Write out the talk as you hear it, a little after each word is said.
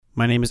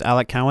My name is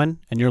Alec Cowan,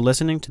 and you're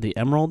listening to the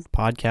Emerald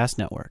Podcast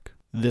Network.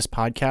 This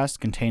podcast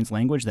contains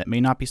language that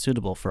may not be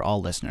suitable for all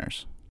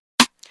listeners.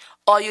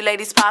 All you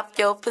ladies pop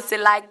your pussy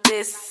like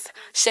this.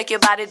 Shake your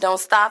body, don't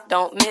stop,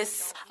 don't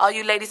miss. All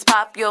you ladies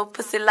pop your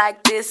pussy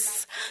like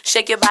this.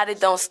 Shake your body,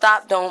 don't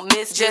stop, don't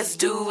miss. Just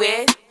do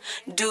it,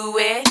 do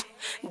it,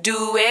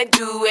 do it,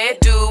 do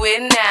it, do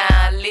it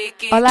now.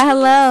 Lick it. Hola,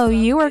 hello.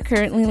 You are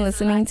currently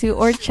listening to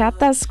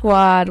Horchata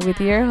Squad with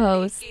your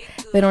host,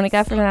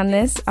 Veronica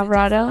Fernandez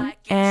Alvarado,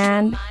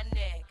 and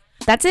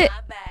that's it.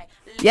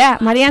 Yeah,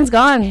 Marianne's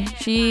gone.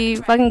 She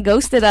fucking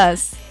ghosted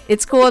us.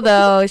 It's cool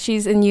though.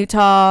 She's in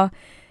Utah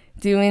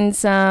doing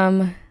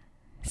some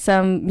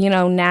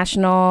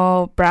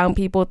national brown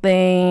people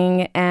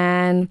thing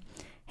and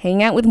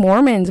hanging out with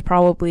Mormons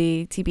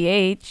probably,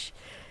 TBH.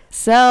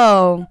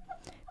 So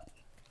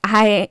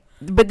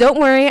but don't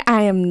worry,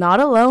 I am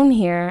not alone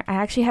here. I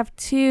actually have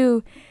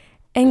two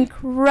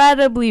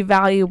incredibly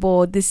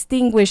valuable,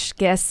 distinguished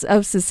guests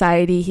of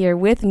society here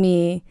with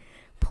me.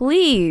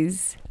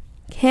 Please,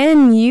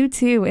 can you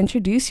two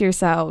introduce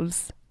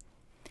yourselves?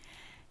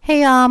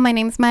 Hey y'all, my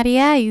name's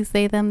Maria. I use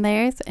they, them,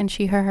 theirs, and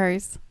she, her,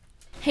 hers.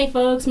 Hey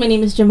folks, my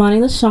name is Jamani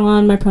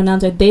LaShawn. My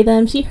pronouns are they,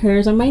 them, she,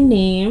 hers are my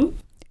name.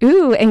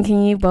 Ooh, and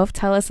can you both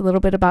tell us a little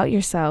bit about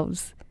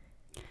yourselves?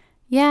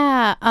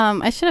 Yeah,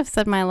 I should have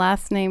said my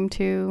last name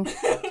too.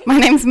 My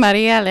name's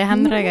Maria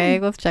Alejandra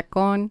Gallegos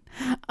Chacon.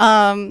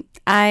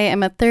 I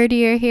am a third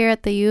year here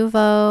at the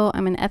UVO.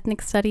 I'm an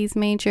ethnic studies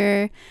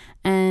major,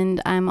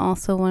 and I'm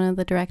also one of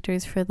the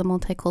directors for the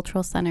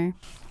Multicultural Center.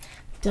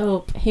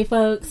 Dope. Hey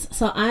folks,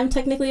 so I'm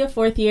technically a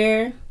fourth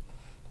year,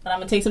 but I'm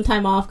gonna take some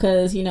time off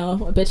because, a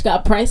bitch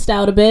got priced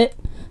out a bit.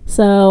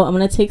 So I'm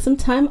gonna take some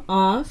time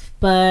off,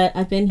 but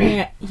I've been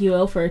here at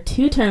UO for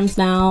 2 terms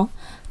now.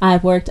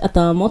 I've worked at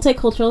the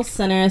Multicultural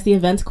Center as the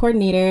events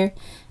coordinator,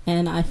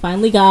 and I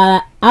finally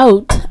got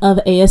out of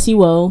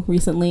ASUO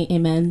recently.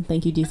 Amen.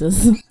 Thank you,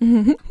 Jesus.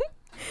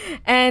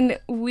 And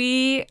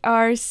we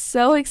are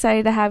so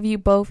excited to have you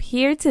both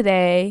here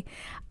today.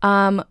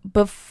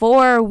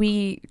 Before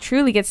we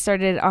truly get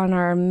started on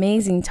our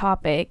amazing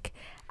topic,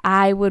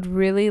 I would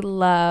really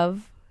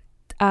love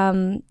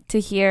to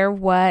hear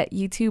what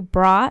you two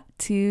brought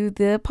to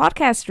the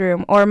podcast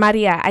room. Or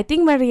Maria. I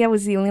think Maria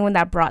was the only one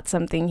that brought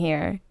something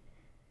here.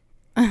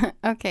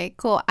 Okay,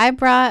 cool. I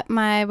brought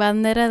my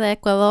bandera de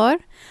Ecuador,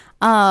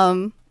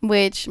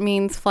 which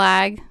means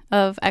flag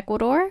of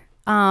Ecuador.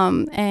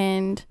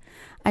 And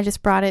I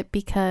just brought it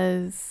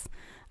because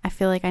I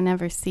feel like I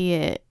never see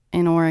it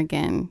in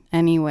Oregon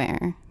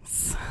anywhere.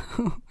 So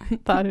I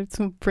thought it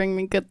would bring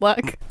me good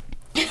luck.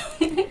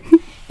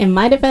 In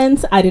my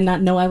defense, I did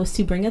not know I was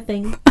to bring a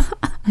thing.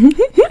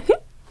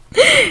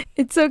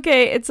 It's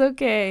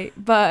okay.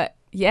 But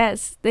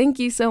yes, thank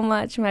you so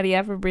much,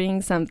 Maria, for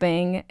bringing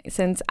something,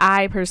 since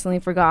I personally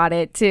forgot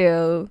it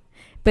too.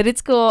 But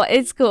it's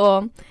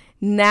cool.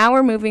 Now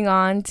we're moving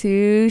on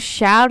to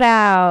shout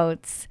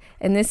outs.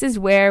 And this is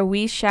where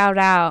we shout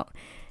out,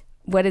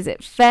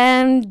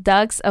 femme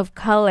ducks of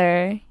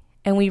color.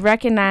 And we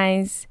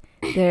recognize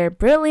their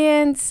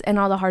brilliance and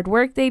all the hard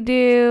work they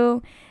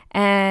do,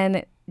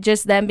 and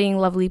just them being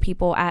lovely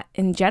people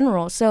in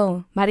general.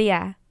 So,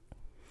 Maria.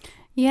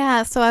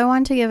 Yeah, so I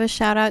want to give a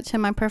shout out to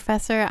my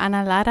professor,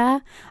 Ana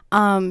Lara.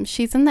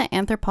 She's in the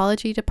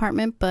anthropology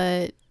department,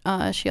 but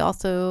she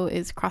also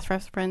is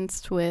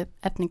cross-referenced with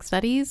ethnic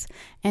studies,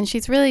 and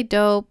she's really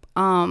dope.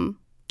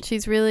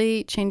 She's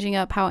really changing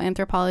up how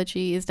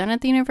anthropology is done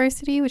at the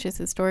university, which is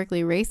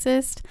historically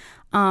racist.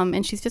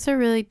 And she's just a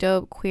really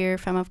dope queer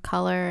femme of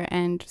color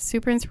and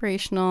super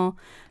inspirational,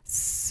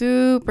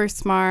 super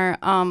smart.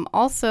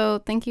 Also,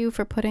 thank you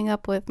for putting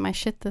up with my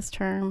shit this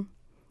term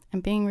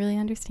and being really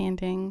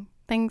understanding.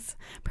 Thanks,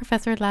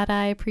 Professor Lara.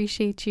 I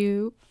appreciate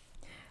you.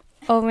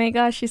 Oh my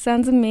gosh, she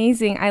sounds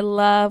amazing. I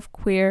love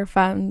queer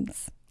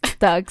femmes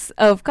ducks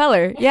of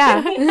color.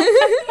 Yeah.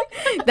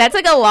 That's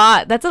like a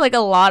lot. That's like a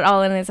lot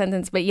all in a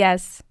sentence, but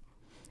yes.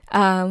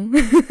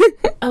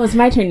 It's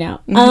my turn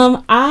now.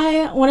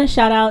 I want to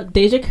shout out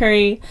Deja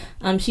Curry.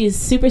 She's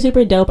super,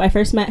 super dope. I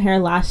first met her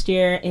last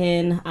year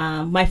in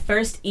my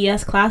first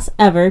ES class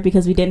ever,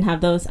 because we didn't have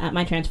those at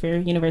my transfer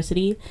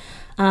university.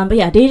 But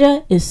yeah,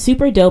 Deja is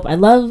super dope. I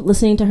love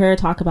listening to her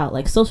talk about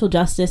like social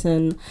justice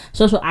and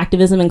social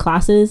activism in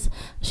classes.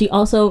 She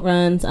also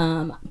runs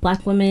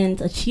Black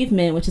Women's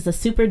Achievement, which is a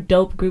super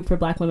dope group for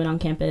Black women on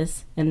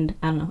campus. And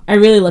I don't know, I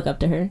really look up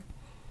to her.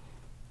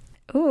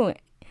 Ooh,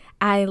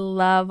 I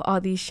love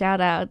all these shout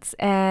outs.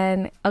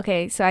 And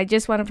okay, so I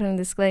just want to put a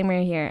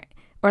disclaimer here,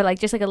 or like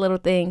just like a little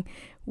thing.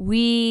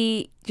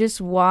 We just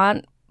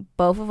want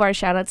both of our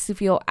shout outs to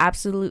feel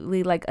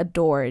absolutely like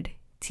adored,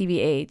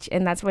 TBH.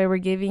 And that's why we're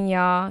giving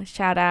y'all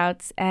shout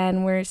outs.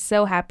 And we're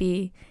so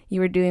happy you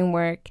were doing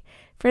work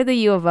for the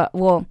U of O.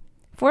 Well,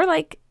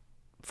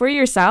 for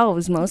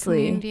yourselves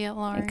mostly. Community at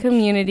large.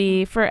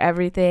 Community, for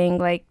everything.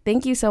 Like,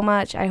 thank you so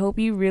much. I hope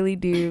you really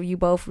do. You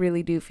both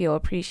really do feel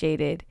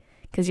appreciated,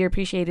 because you're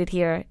appreciated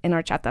here in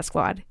our Chata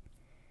Squad.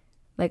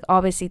 Like,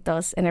 all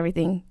besitos and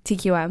everything.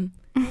 TQM.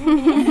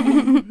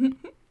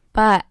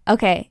 But,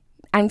 okay.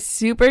 I'm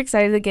super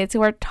excited to get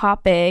to our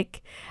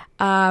topic.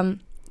 I've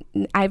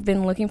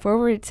been looking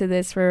forward to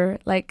this for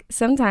like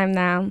some time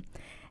now.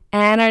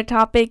 And our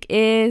topic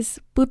is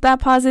puta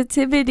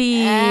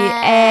positivity.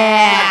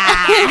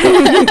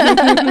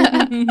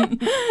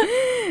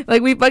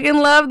 Like, we fucking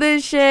love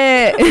this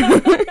shit.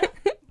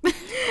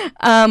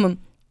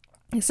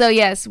 So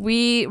yes,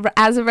 we,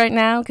 as of right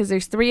now, because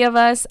there's 3 of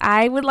us,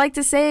 I would like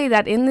to say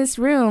that in this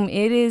room,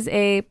 it is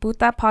a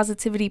puta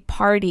positivity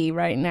party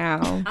right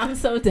now. I'm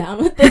so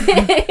down with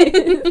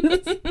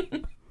this.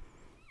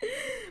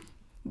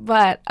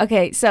 But,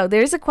 okay, so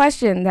there's a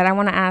question that I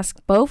want to ask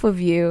both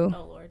of you.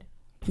 Oh, Lord.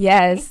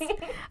 Yes.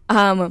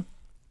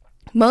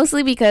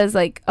 Mostly because,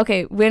 like,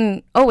 okay,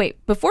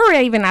 before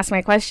I even ask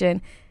my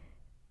question,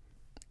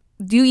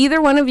 do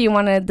either one of you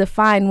want to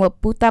define what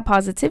puta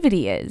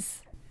positivity is?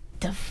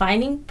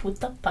 Defining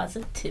puta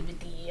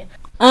positivity.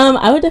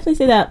 I would definitely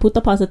say that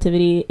puta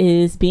positivity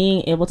is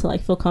being able to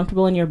like feel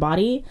comfortable in your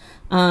body,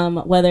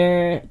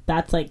 whether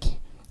that's like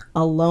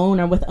alone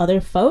or with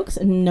other folks,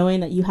 and knowing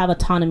that you have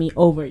autonomy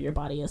over your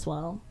body as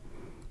well,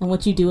 and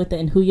what you do with it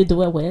and who you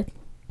do it with.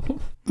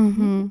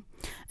 Mm-hmm.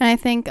 And I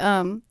think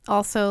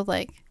also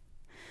like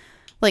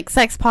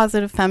sex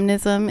positive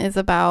feminism is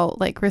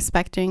about like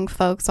respecting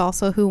folks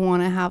also who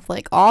want to have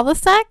like all the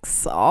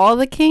sex, all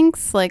the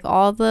kinks, like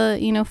all the,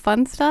 you know,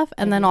 fun stuff,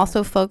 and then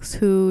also folks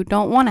who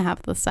don't want to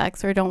have the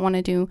sex or don't want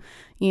to do,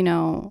 you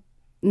know,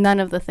 none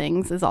of the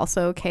things is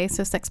also okay.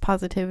 So sex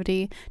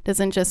positivity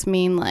doesn't just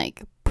mean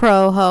like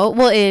pro-ho.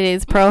 Well, it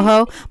is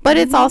pro-ho, but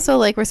it's also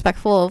like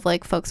respectful of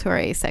like folks who are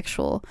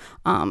asexual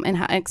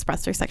and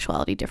express their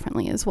sexuality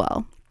differently as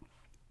well.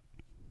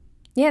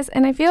 Yes,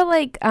 and I feel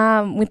like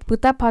with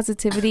puta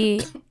positivity,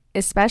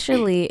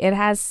 especially, it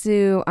has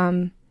to,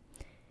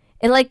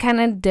 it like kind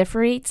of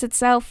differentiates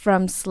itself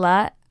from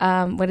slut.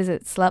 What is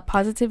it? Slut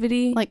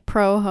positivity? Like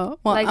pro-ho.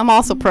 Well, like, I'm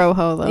also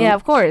pro-ho though. Yeah,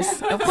 of course,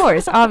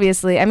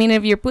 obviously. I mean,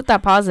 if you're puta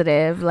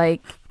positive,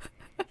 like,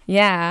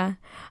 yeah.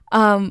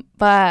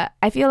 But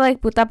I feel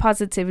like puta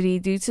positivity,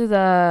 due to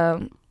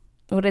the,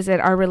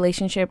 our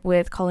relationship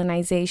with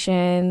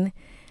colonization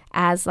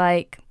as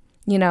like,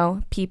 you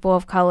know, people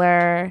of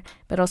color,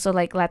 but also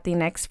like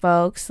Latinx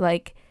folks,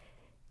 like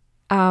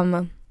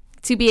to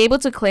be able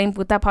to claim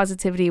puta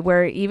positivity,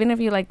 where even if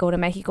you like go to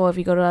Mexico, if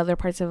you go to other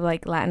parts of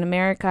like Latin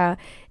America,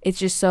 it's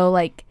just so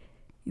like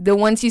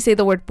once you say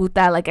the word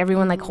puta, like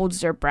everyone like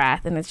holds their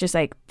breath, and it's just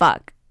like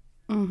fuck.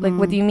 Mm-hmm. Like,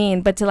 what do you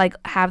mean? But to like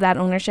have that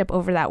ownership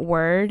over that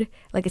word,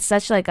 like it's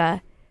such like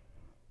a,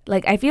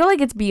 like, I feel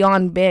like it's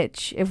beyond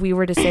bitch if we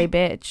were to say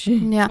bitch.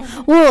 Yeah.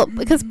 Well,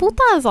 because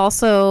puta is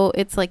also,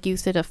 it's like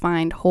used to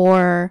define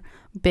whore,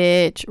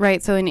 bitch,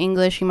 right? So in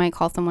English, you might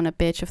call someone a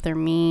bitch if they're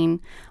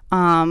mean.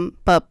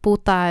 But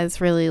puta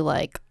is really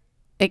like,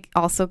 it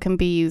also can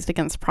be used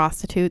against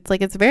prostitutes.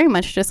 Like, it's very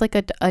much just like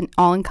an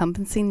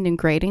all-encompassing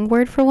degrading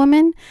word for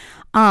women.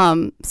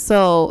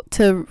 So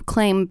to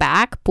claim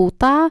back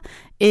puta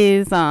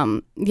is,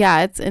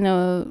 it's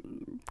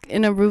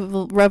in a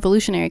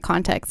revolutionary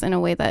context, in a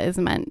way that is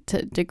meant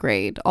to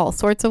degrade all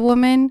sorts of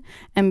women,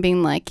 and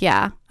being like,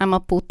 yeah, I'm a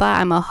puta,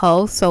 I'm a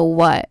hoe, so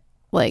what?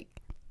 Like,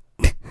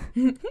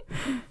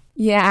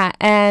 yeah.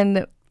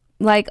 And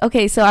like,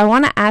 okay, so I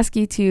want to ask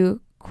you a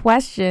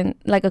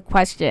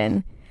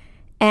question.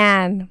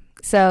 And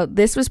so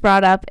this was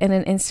brought up in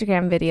an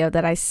Instagram video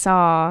that I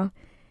saw.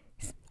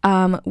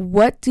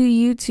 What do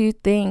you two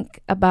think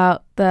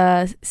about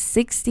the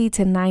 60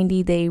 to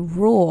 90 day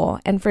rule?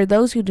 And for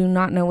those who do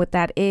not know what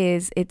that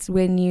is, it's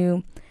when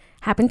you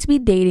happen to be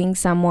dating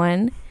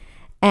someone,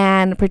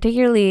 and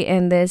particularly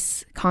in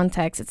this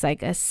context, it's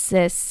like a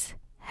cis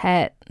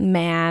het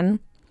man,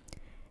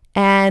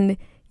 and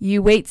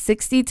you wait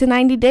 60 to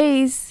 90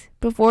 days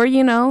before,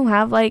 you know,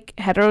 have like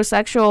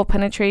heterosexual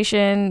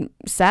penetration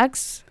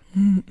sex.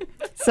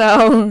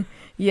 So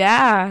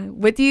yeah,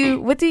 what do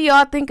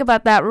y'all think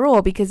about that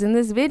rule? Because in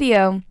this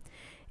video,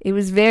 it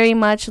was very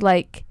much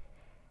like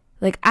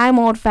I'm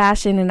old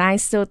fashioned and I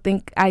still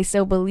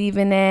believe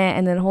in it,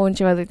 and then a whole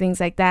bunch of other things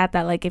like that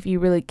like if you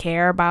really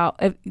care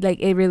about, like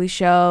it really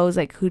shows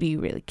like who do you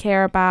really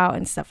care about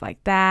and stuff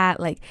like that.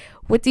 Like,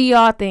 what do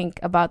y'all think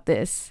about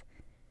this?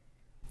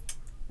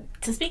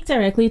 To speak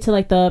directly to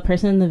like the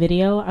person in the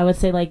video, I would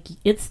say like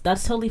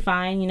that's totally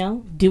fine, you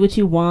know, do what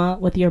you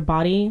want with your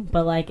body,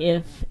 but like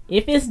if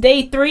it's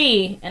day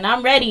 3 and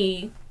I'm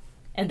ready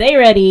and they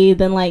ready,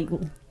 then like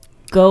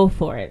go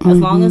for it. As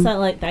long as that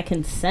like that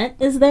consent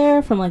is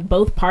there from like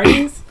both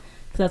parties,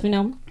 because as we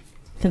know,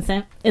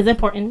 consent is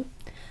important.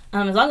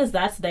 As long as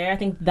that's there, I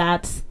think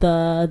that's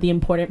the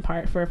important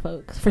part for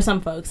some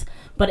folks.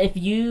 But if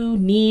you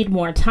need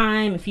more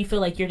time, if you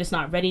feel like you're just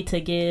not ready to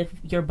give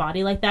your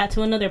body like that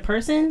to another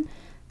person,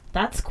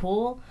 that's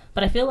cool.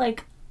 But I feel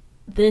like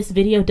this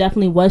video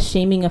definitely was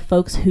shaming of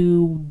folks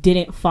who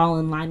didn't fall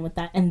in line with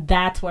that, and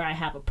that's where I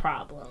have a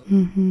problem.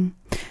 Mm-hmm.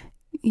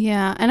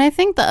 Yeah, and I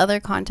think the other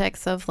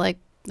context of like,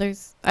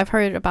 I've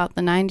heard about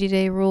the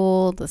 90-day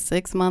rule, the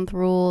 6-month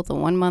rule, the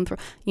 1 month rule,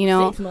 you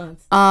know. 6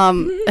 months.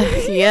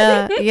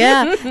 Yeah.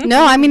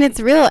 No, I mean,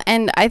 it's real.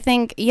 And I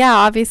think, yeah,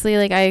 obviously,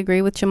 like, I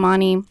agree with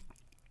Jamani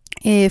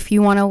If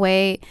you want to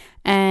wait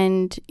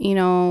and, you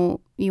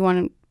know, you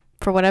want to,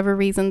 for whatever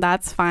reason,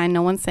 that's fine.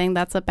 No one's saying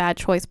that's a bad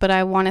choice. But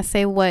I want to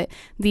say what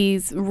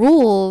these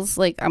rules,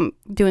 like I'm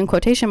doing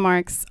quotation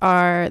marks,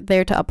 are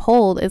there to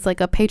uphold is like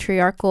a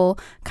patriarchal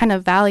kind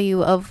of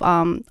value of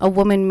a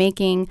woman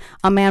making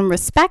a man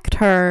respect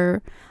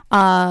her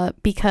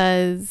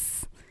because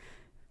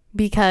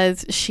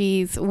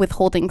she's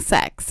withholding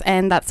sex,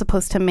 and that's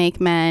supposed to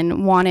make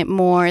men want it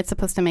more. It's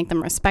supposed to make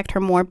them respect her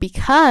more,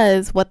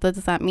 because what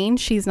does that mean?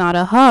 She's not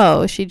a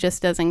hoe. She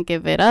just doesn't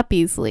give it up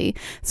easily.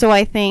 So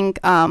I think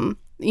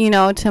you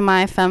know, to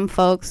my femme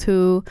folks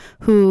who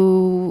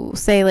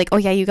say like, oh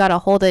yeah, you gotta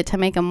hold it to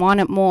make them want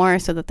it more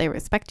so that they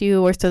respect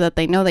you, or so that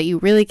they know that you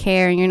really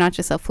care and you're not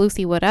just a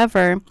floosy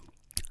whatever,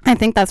 I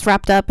think that's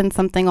wrapped up in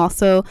something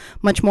also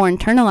much more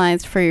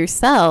internalized for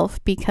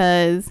yourself.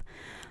 Because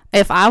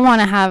if I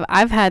want to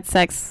I've had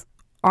sex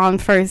on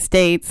first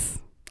dates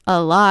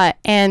a lot,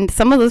 and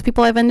some of those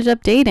people I've ended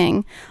up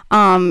dating.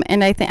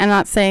 And I think, I'm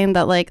not saying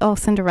that like, oh,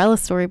 Cinderella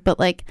story, but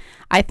like,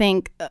 I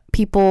think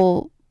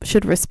people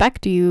should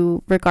respect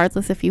you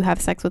regardless if you have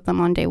sex with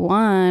them on day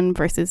 1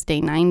 versus day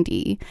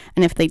 90.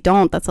 And if they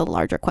don't, that's a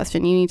larger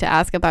question you need to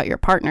ask about your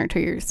partner to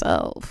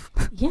yourself.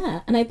 Yeah.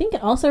 And I think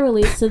it also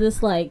relates to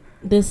this, like,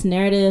 this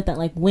narrative that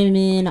like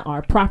women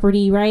are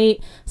property,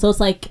 right? So it's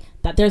like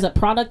that there's a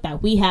product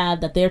that we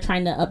have that they're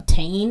trying to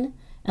obtain,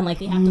 and like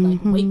they have to like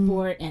wait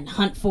for it and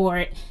hunt for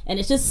it, and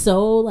it's just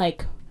so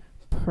like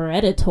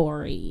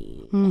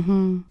predatory.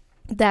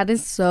 That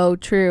is so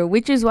true,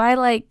 which is why,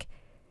 like,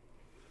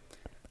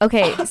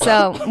 okay,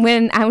 so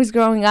when I was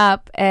growing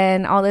up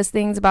and all those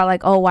things about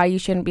like, oh, why you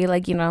shouldn't be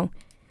like, you know,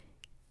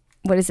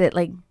 what is it,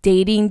 like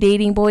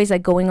dating boys,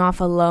 like going off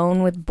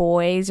alone with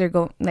boys, or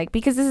go like,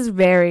 because this is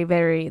very,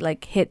 very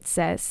like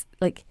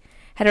like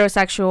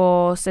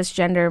heterosexual,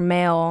 cisgender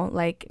male,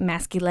 like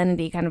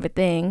masculinity kind of a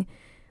thing.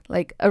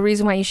 Like, a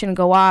reason why you shouldn't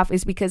go off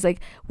is because, like,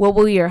 what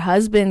will your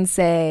husband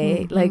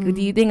say? Like, do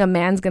you think a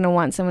man's gonna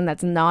want someone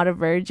that's not a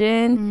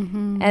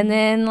virgin? And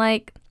then,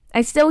 like,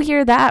 I still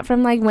hear that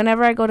from, like,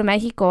 whenever I go to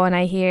Mexico, and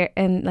I hear,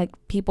 and, like,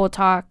 people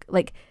talk,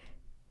 like,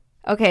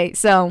 okay,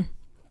 so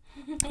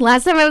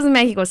last time I was in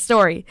Mexico,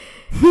 story.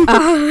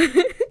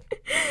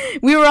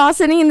 We were all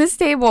sitting in this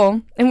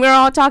table, and we were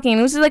all talking.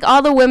 It was just, like,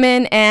 all the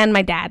women and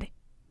my dad.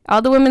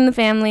 All the women in the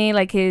family,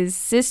 like his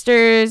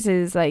sisters,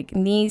 his like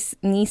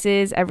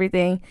nieces,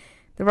 everything.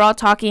 They were all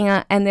talking,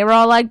 and they were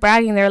all like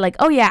bragging. They were like,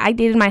 "Oh yeah, I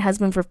dated my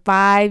husband for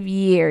 5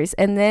 years,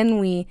 and then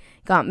we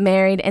got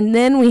married, and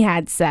then we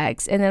had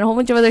sex, and then a whole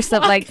bunch of other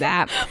stuff like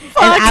that."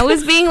 And I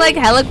was being like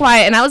hella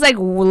quiet, and I was like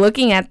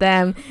looking at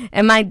them,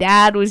 and my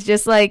dad was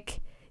just like,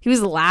 he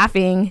was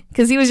laughing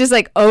because he was just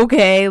like,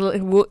 "Okay,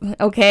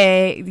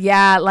 okay,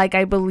 yeah, like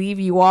I believe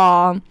you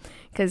all,"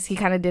 because he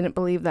kind of didn't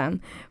believe them,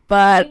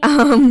 but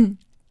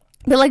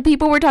like,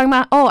 people were talking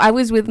about, oh, I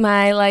was with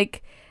my,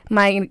 like,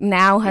 my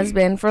now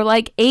husband for,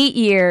 like, 8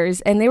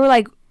 years. And they were,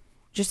 like,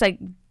 just, like,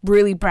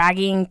 really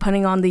bragging,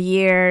 putting on the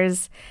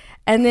years.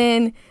 And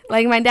then,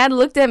 like, my dad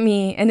looked at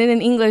me. And then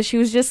in English, he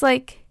was just,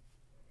 like,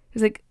 he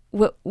was like,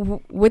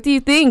 what do you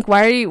think?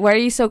 Why are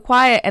you so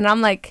quiet? And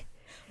I'm, like,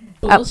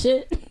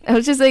 bullshit. I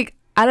was just, like,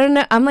 I don't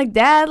know. I'm, like,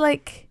 Dad,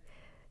 like,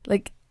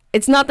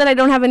 it's not that I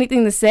don't have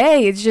anything to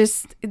say. It's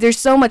just, there's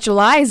so much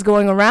lies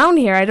going around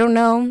here. I don't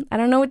know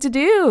what to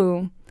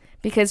do.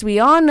 Because we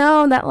all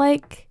know that,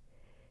 like,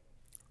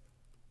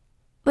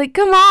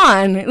 come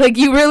on. Like,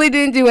 you really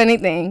didn't do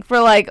anything for,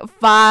 like,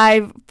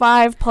 five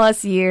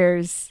plus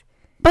years.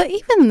 But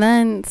even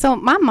then, so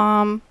my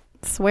mom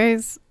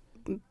swears,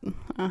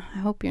 I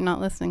hope you're not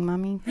listening,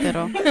 mommy.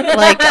 Pero,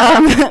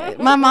 like,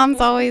 my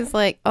mom's always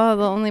like, oh,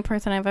 the only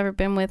person I've ever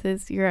been with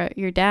is your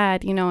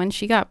dad, you know, and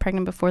she got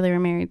pregnant before they were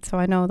married, so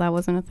I know that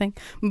wasn't a thing.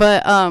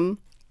 But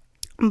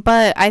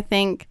I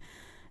think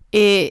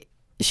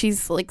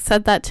she's like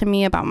said that to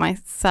me about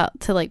myself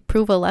to like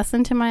prove a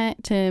lesson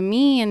to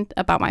me and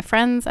about my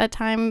friends at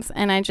times.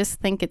 And I just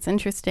think it's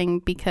interesting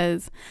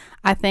because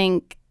I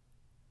think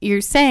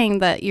you're saying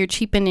that you're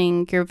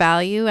cheapening your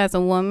value as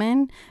a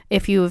woman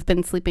if you have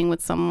been sleeping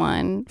with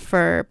someone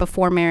for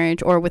before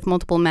marriage or with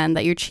multiple men,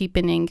 that you're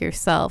cheapening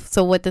yourself.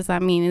 So what does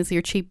that mean? Is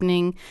you're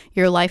cheapening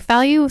your life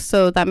value.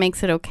 So that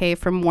makes it okay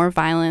for more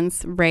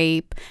violence,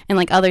 rape, and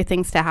like other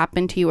things to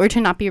happen to you, or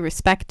to not be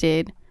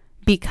respected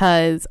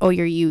because, oh,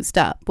 you're used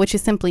up, which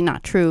is simply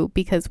not true,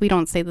 because we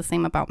don't say the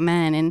same about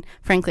men. And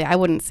frankly, I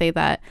wouldn't say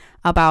that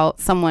about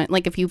someone.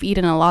 Like, if you've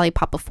eaten a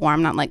lollipop before,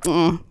 I'm not like,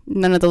 none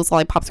of those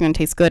lollipops are going to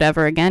taste good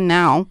ever again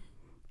now,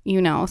 you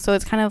know. So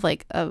it's kind of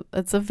like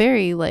it's a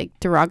very like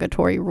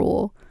derogatory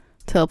rule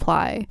to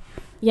apply.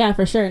 Yeah,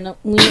 for sure. No,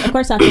 we of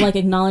course have to like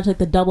acknowledge like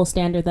the double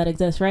standard that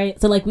exists, right?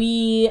 So like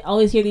we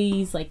always hear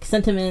these like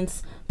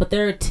sentiments, but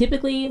they're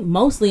typically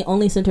mostly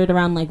only centered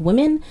around like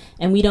women,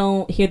 and we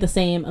don't hear the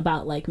same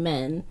about like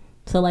men.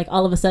 So like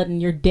all of a sudden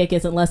your dick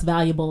isn't less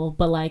valuable,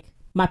 but like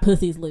my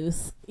pussy's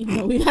loose, even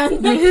though we've had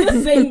like,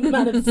 the same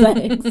amount of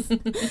sex.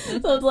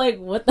 So it's like,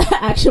 what the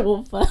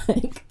actual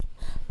fuck?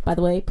 By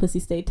the way, pussy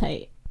stay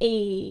tight.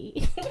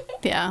 Ay.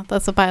 Yeah,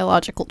 that's a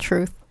biological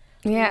truth.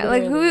 Yeah,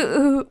 like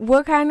Literally.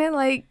 what kind of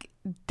like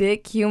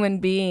dick human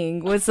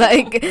being was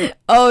like,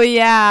 oh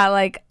yeah,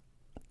 like,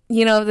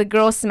 you know, if the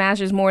girl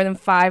smashes more than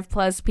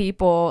 5+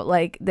 people,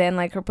 like, then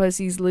like her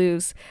pussy's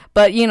loose.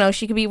 But you know,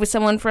 she could be with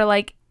someone for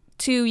like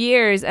 2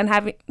 years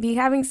and be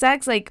having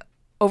sex like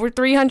over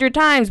 300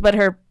 times, but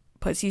her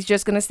pussy's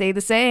just gonna stay the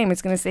same.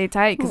 It's gonna stay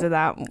tight because of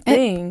that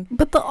thing.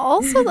 But the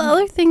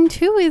other thing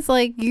too is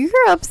like, you're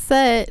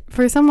upset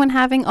for someone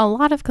having a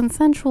lot of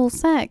consensual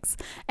sex,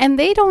 and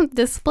they don't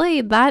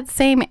display that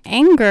same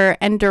anger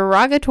and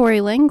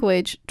derogatory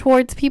language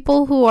towards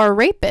people who are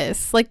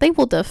rapists. Like, they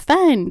will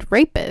defend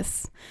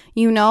rapists.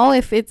 You know,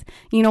 if it's,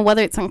 you know,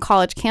 whether it's on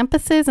college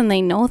campuses and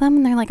they know them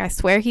and they're like, I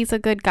swear he's a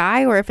good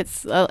guy, or if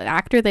it's an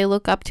actor they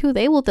look up to,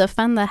 they will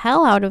defend the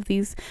hell out of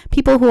these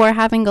people who are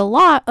having a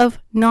lot of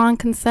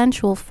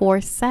non-consensual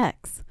forced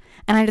sex.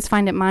 And I just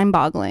find it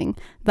mind-boggling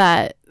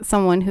that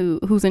someone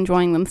who's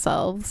enjoying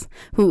themselves,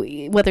 who,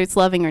 whether it's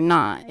loving or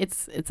not,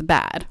 it's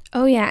bad.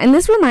 Oh yeah, and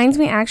this reminds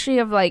me actually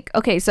of like,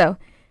 okay, so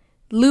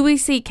Louis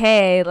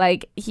C.K.,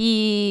 like,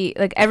 he,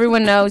 like,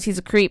 everyone knows he's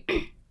a creep.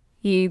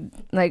 He,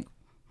 like,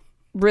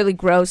 really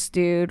gross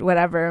dude,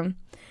 whatever.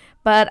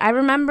 But I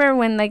remember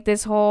when like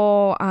this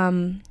whole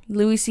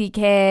Louis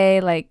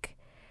C.K. like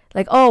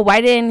oh,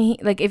 why didn't he,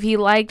 like, if he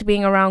liked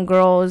being around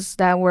girls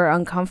that were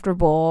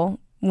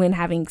uncomfortable when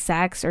having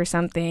sex or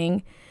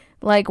something,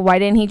 like, why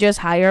didn't he just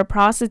hire a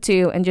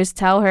prostitute and just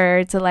tell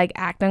her to like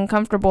act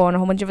uncomfortable and a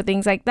whole bunch of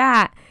things like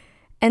that?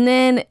 And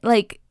then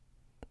like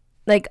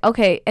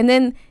okay, and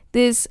then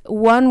this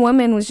one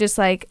woman was just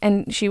like,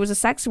 and she was a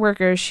sex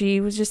worker,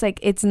 she was just like,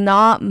 it's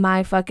not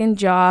my fucking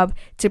job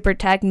to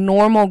protect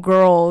normal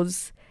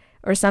girls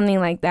or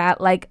something like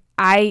that. Like,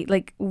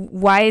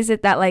 why is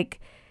it that like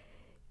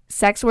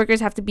sex workers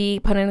have to be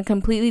put in a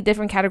completely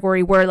different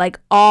category where like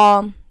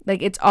all,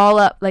 like, it's all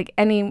up, like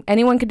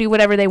anyone could do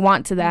whatever they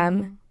want to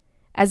them,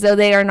 as though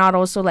they are not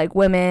also like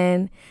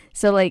women.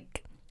 So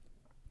like,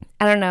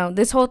 I don't know,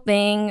 this whole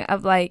thing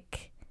of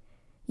like,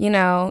 you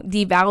know,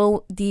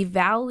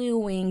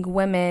 devaluing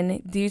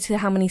women due to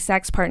how many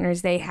sex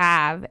partners they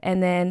have,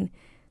 and then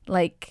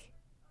like,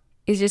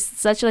 it's just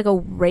such like a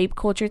rape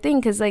culture thing,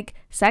 because like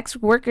sex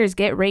workers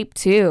get raped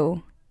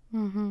too,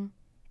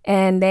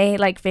 and they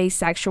like face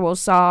sexual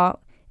assault,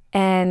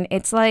 and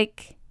it's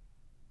like,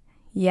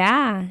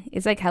 yeah,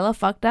 it's like hella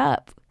fucked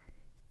up.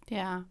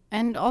 Yeah,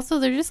 and also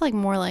they're just like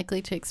more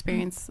likely to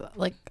experience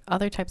like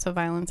other types of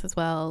violence as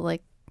well,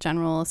 like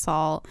general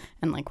assault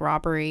and like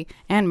robbery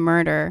and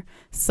murder.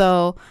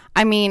 So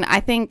I mean,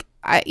 I think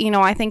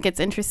it's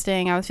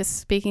interesting. I was just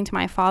speaking to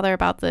my father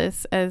about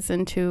this, as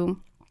into,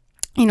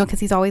 you know,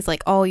 because he's always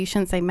like, oh, you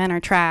shouldn't say men are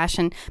trash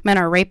and men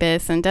are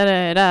rapists and da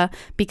da da,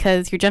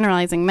 because you're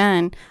generalizing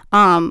men.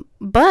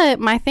 But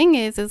my thing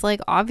is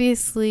like,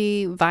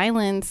 obviously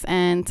violence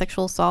and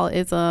sexual assault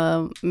is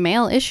a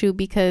male issue,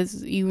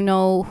 because you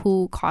know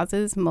who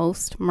causes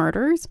most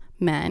murders?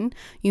 Men.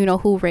 You know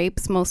who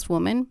rapes most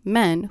women?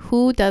 Men.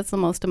 Who does the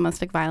most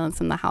domestic violence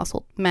in the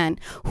household? Men.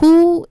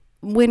 Who,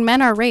 when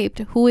men are raped,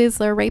 who is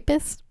their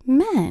rapist?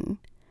 Men.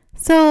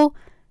 So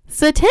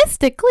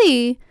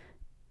statistically,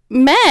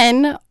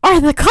 men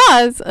are the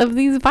cause of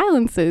these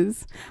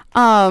violences.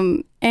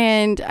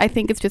 And I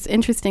think it's just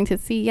interesting to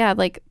see, yeah,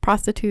 like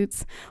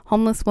prostitutes,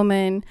 homeless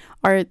women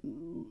are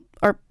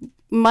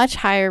much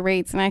higher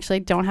rates, and I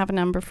actually don't have a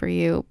number for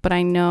you, but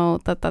I know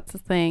that that's a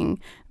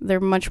thing. They're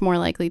much more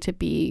likely to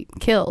be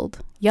killed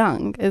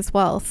young as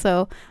well.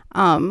 So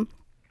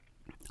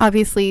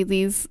obviously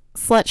these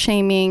slut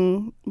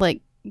shaming like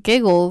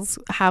giggles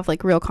have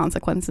like real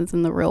consequences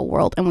in the real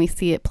world, and we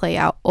see it play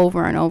out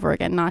over and over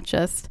again, not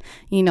just,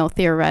 you know,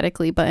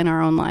 theoretically, but in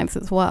our own lives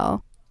as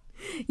well.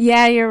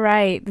 Yeah, you're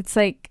right. It's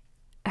like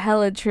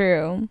hella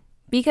true.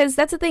 Because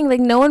that's the thing, like,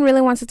 no one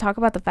really wants to talk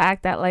about the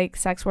fact that, like,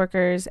 sex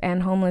workers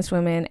and homeless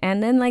women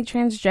and then, like,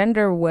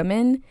 transgender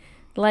women,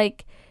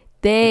 like,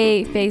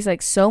 they face,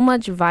 like, so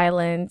much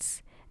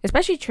violence,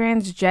 especially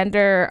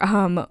transgender,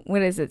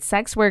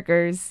 sex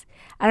workers.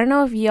 I don't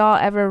know if y'all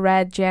ever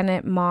read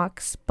Janet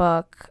Mock's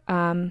book,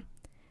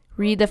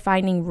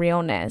 Redefining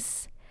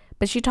Realness,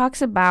 but she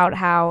talks about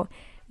how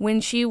when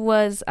she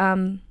was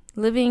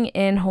living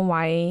in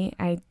Hawaii,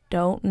 I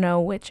don't know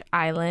which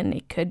island,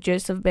 it could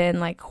just have been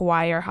like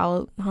Hawaii or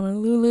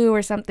Honolulu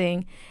or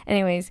something.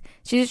 Anyways,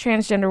 she's a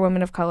transgender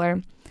woman of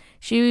color.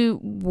 She,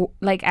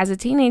 like, as a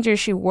teenager,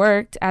 she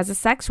worked as a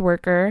sex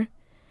worker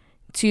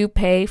to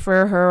pay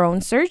for her own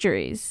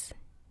surgeries.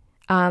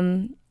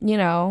 You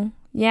know,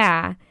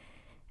 yeah.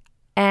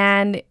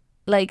 And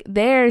like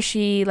there,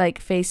 she like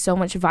faced so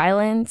much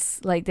violence.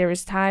 Like there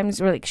was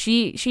times where like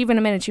she even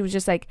admitted, she was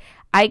just like,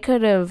 I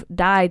could have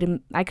died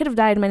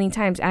many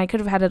times, and I could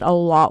have had it a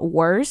lot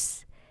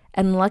worse.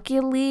 And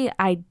luckily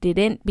I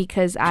didn't,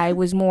 because I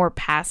was more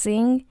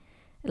passing,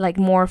 like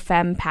more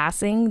femme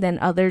passing than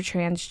other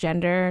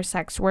transgender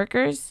sex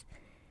workers.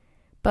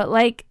 But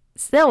like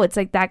still, it's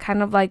like that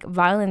kind of like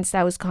violence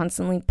that was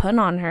constantly put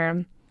on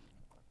her.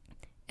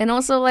 And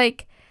also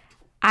like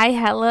I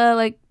hella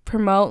like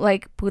promote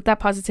like puta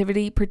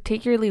positivity,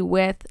 particularly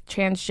with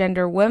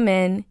transgender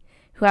women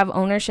who have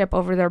ownership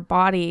over their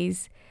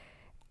bodies,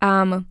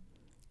 and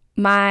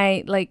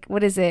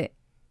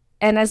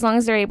as long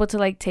as they're able to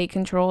like take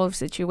control of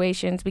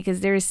situations, because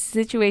there's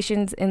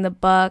situations in the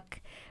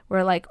book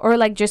where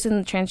just in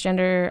the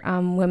transgender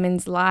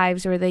women's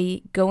lives where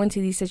they go into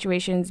these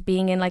situations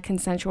being in like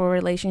consensual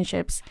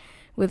relationships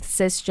with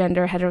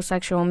cisgender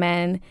heterosexual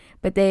men,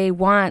 but they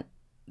want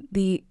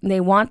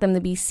them to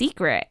be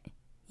secret,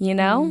 you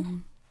know?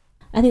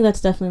 I think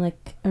that's definitely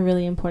like a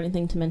really important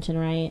thing to mention,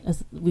 right?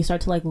 As we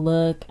start to like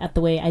look at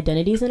the way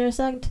identities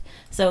intersect.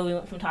 So we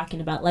went from talking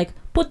about like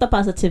puta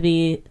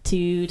positivity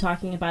to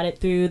talking about it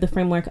through the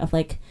framework of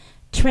like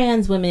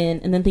trans women,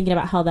 and then thinking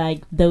about how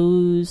like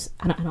those,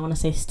 I don't want to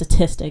say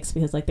statistics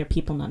because like they're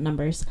people, not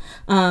numbers,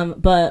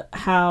 but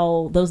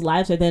how those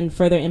lives are then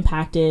further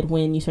impacted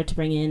when you start to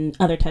bring in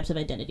other types of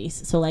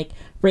identities. So like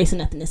race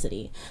and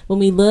ethnicity. When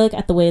we look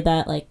at the way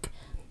that like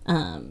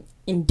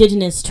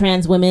indigenous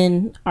trans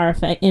women are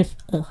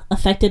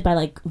affected by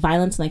like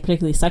violence, and like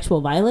particularly sexual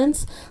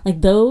violence,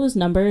 like those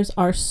numbers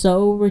are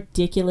so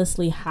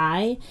ridiculously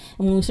high.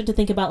 And when we start to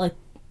think about like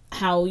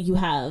how you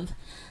have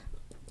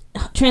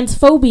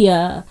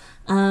transphobia,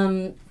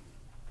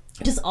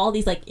 just all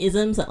these like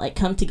isms that like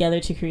come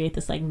together to create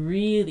this like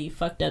really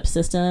fucked up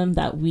system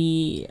that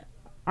we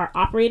are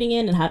operating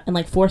in and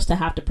like forced to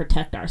have to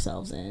protect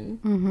ourselves in.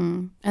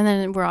 And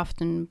then we're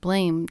often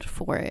blamed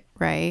for it,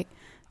 right?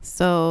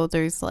 So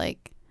there's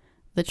like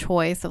the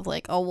choice of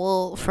like, oh,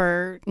 well,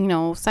 for, you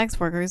know, sex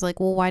workers, like,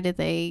 well, why did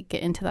they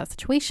get into that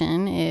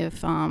situation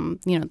if,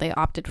 you know, they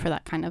opted for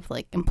that kind of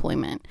like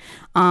employment?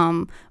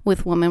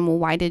 With women, well,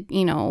 why did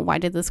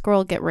this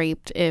girl get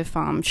raped if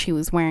she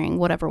was wearing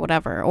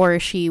whatever, or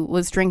she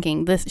was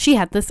drinking this, she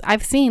had this.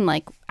 I've seen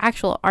like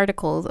actual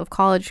articles of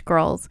college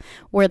girls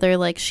where they're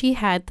like, she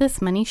had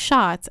this many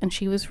shots and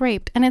she was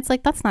raped. And it's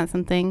like, that's not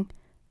something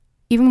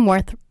even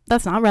worth,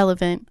 that's not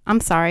relevant. I'm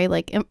sorry,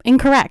 like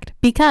incorrect,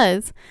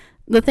 because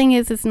the thing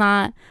is, it's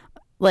not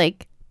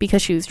like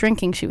because she was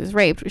drinking, she was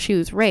raped. She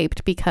was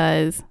raped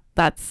because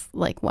that's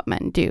like what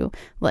men do.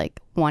 Like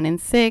 1 in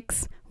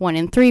 6, 1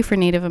 in 3 for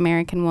Native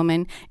American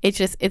women. It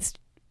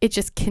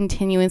just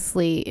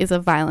continuously is a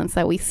violence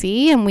that we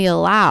see and we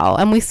allow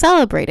and we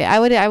celebrate it.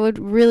 I would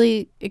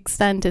really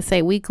extend to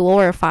say we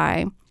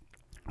glorify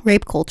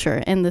rape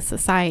culture in this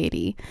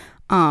society.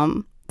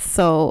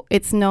 So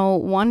it's no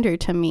wonder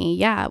to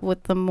me,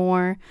 with the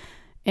more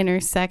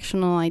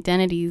intersectional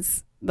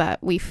identities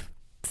that we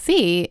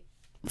see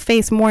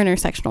face more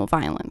intersectional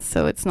violence.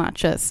 So it's not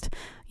just,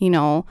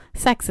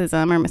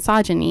 sexism or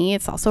misogyny.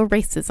 It's also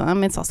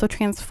racism. It's also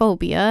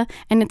transphobia.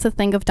 And it's a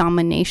thing of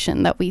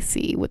domination that we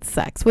see with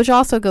sex, which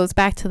also goes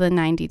back to the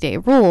 90-day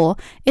rule.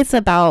 It's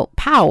about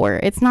power.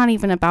 It's not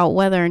even about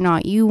whether or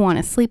not you want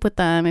to sleep with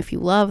them, if you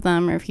love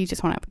them, or if you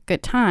just want to have a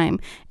good time.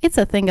 It's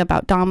a thing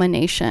about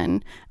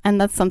domination.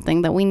 And that's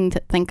something that we need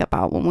to think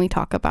about when we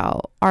talk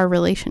about our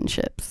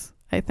relationships,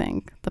 I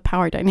think, the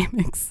power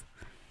dynamics.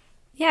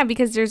 Yeah,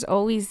 because there's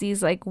always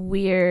these like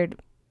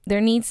weird,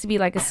 there needs to be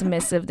like a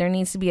submissive, there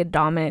needs to be a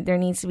dominant, there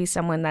needs to be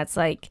someone that's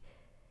like,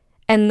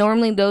 and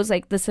normally those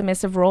like the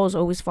submissive roles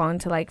always fall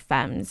into like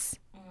femmes.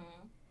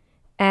 Mm-hmm.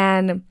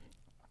 And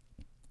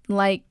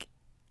like,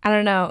 I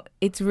don't know,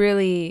 it's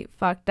really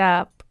fucked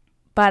up.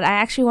 But I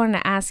actually wanted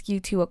to ask you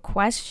two a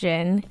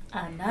question.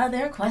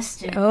 Another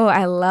question. Oh,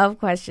 I love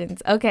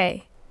questions.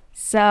 Okay,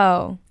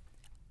 so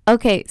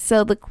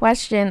the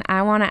question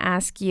I want to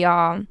ask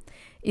y'all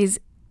is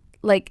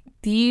like,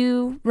 do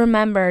you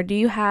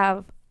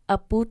have a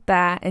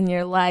puta in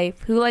your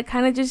life who like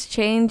kind of just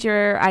changed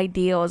your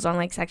ideals on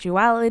like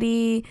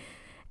sexuality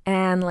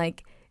and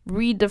like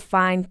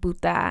redefined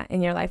puta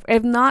in your life?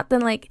 If not,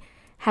 then like,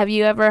 have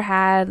you ever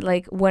had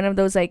like one of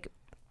those, like,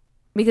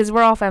 because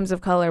we're all femmes of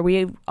color,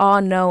 we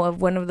all know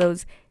of one of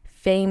those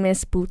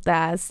famous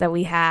putas that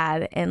we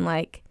had in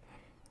like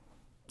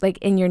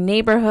in your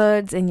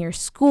neighborhoods, in your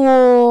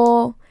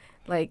school,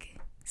 like,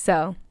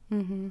 so.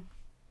 Mm-hmm.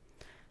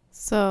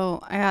 So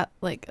I got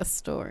like a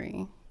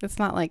story. It's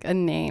not like a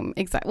name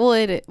exact. Well,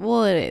 it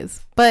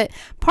is. But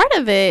part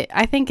of it,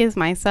 I think, is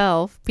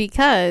myself,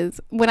 because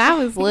when I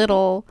was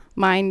little,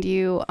 mind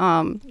you,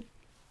 I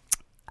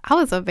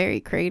was a very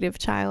creative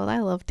child. I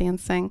love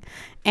dancing.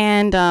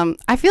 And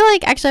I feel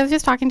like, actually, I was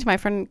just talking to my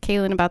friend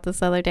Kaylin about this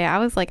the other day. I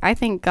was like, I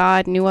think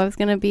God knew I was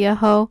going to be a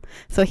hoe.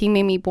 So he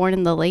made me born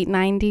in the late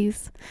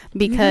 90s.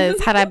 Because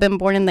had I been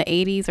born in the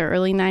 80s or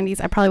early 90s,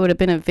 I probably would have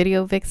been a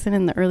video vixen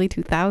in the early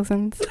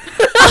 2000s.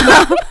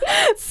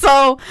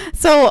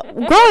 So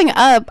growing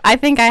up, I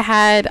think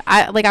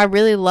I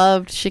really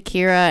loved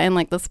Shakira and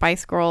like the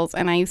Spice Girls.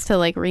 And I used to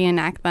like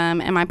reenact them.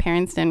 And my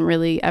parents didn't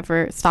really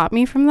ever stop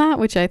me from that,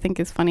 which I think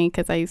is funny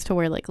because I used to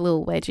wear like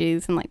little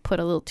wedges and like put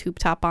a little tube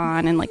top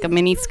on and like a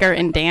mini skirt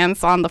and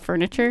dance on the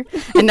furniture,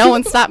 and no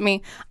one stopped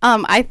me.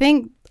 I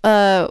think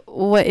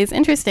what is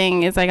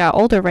interesting is I got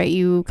older, right?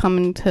 You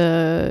kind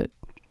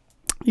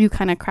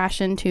of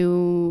crash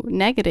into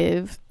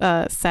negative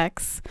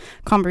sex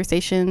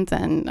conversations,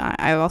 and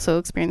I also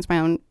experienced my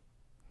own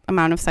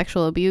amount of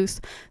sexual abuse.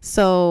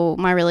 So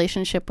my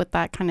relationship with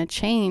that kind of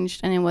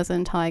changed, and it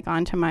wasn't until I got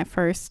into my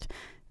first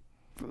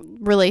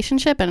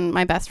relationship and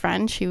my best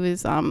friend, she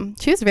was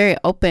very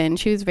open.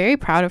 She was very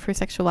proud of her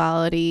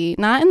sexuality,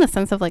 not in the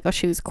sense of like, oh,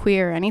 she was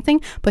queer or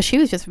anything, but she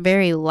was just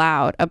very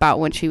loud about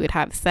when she would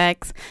have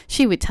sex.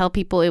 She would tell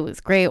people it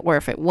was great, or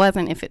if it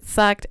wasn't, if it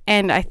sucked.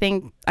 And I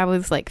think I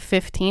was like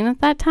 15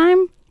 at that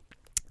time.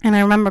 And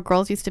I remember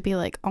girls used to be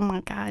like, oh my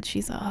God,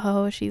 she's a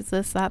hoe, she's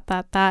this,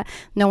 that.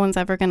 No one's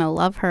ever gonna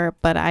love her,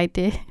 but I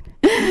did.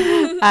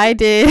 I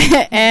did.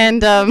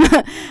 And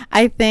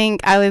I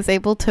think I was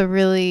able to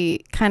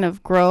really kind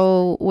of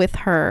grow with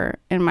her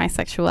in my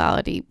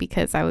sexuality,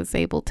 because I was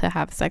able to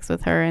have sex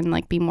with her and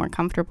like be more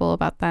comfortable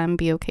about that and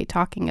be okay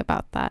talking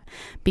about that,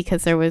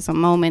 because there was a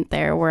moment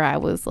there where I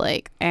was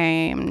like, I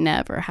am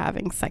never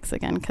having sex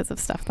again because of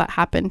stuff that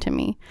happened to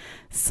me.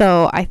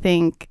 So I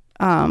think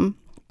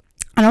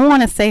I don't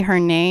want to say her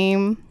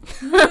name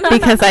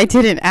because I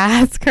didn't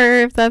ask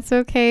her, if that's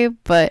okay,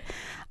 but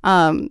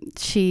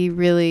she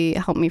really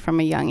helped me from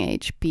a young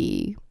age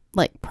be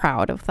like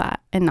proud of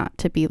that and not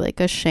to be like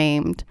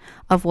ashamed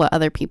of what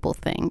other people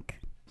think.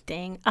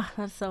 Dang.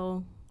 That's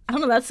so, I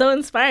don't know, that's so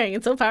inspiring.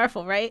 It's so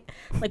powerful, right?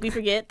 Like, we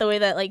forget the way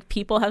that like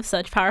people have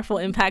such powerful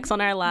impacts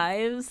on our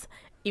lives,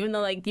 even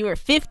though like you were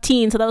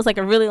 15, so that was like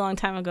a really long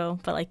time ago,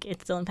 but like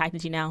it still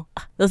impacted you now.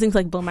 Those things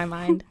like blow my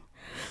mind.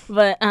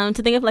 But to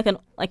think of like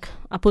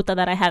a puta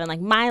that I have in like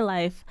my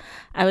life,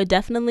 I would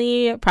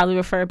definitely probably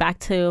refer back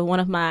to one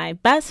of my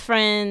best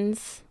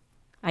friends.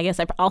 I guess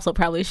I also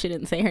probably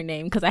shouldn't say her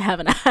name because I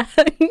haven't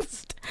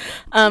asked,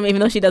 even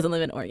though she doesn't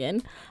live in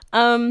Oregon.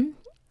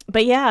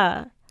 But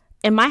yeah,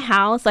 in my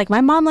house, like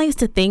my mom likes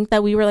to think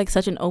that we were like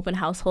such an open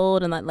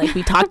household and that like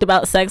we talked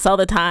about sex all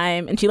the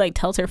time, and she like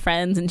tells her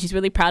friends and she's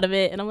really proud of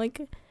it. And I'm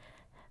like,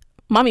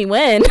 Mommy,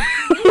 when?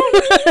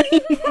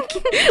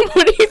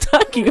 What are you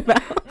talking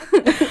about?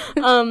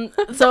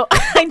 So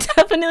I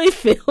definitely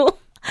feel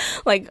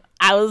like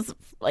I was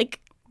like,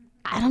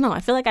 I don't know, I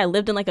feel like I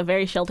lived in like a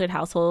very sheltered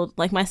household.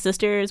 Like my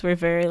sisters were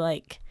very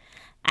like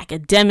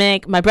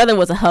academic. My brother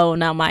was a hoe,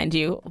 now mind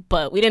you,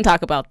 but we didn't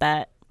talk about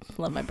that.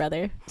 Love my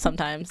brother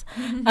sometimes.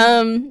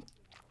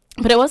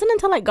 But it wasn't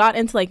until I got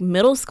into like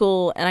middle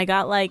school and I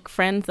got like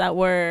friends that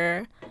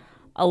were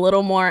a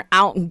little more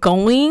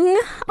outgoing,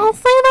 I'll say,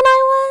 than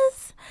I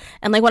was.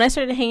 And like when I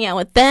started hanging out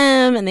with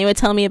them and they would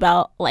tell me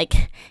about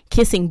like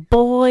kissing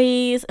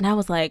boys, and I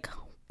was like,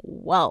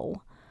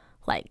 whoa,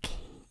 like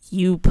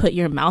you put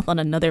your mouth on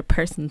another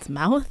person's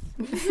mouth?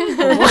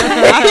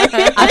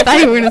 I thought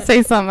you were going to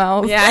say something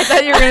else. Yeah, I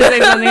thought you were going to say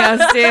something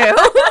else too.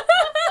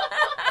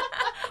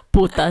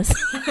 Putas.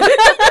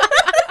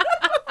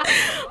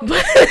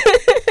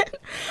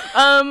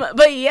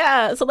 But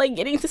yeah, so like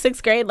getting to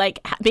 6th grade, like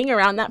being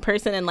around that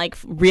person and like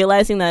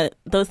realizing that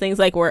those things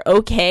like were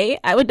okay,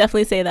 I would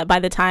definitely say that by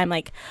the time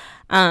like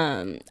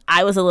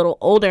I was a little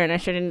older and I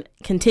started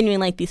continuing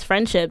like these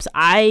friendships,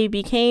 I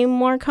became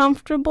more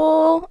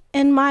comfortable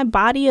in my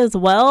body as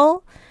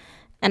well.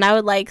 And I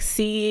would like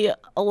see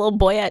a little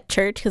boy at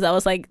church, because that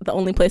was like the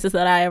only places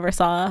that I ever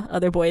saw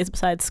other boys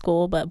besides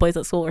school, but boys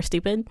at school were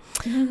stupid.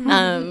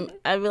 I'd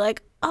be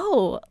like,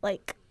 oh,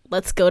 like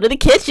let's go to the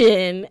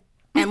kitchen.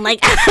 And like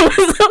I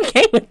was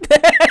okay with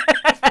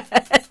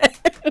that.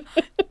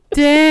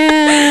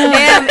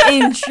 Damn,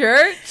 in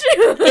church?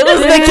 It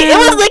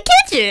was the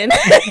kitchen.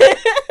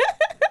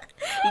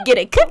 You get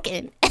it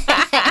cooking.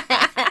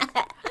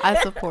 I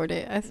support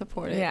it.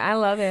 Yeah, I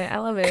love it.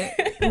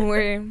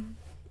 Where,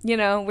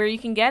 where you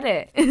can get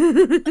it.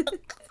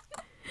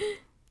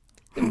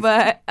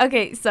 But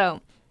okay,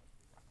 so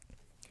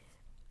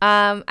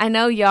I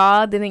know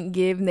y'all didn't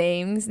give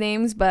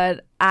names,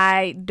 but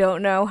I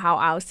don't know how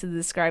else to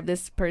describe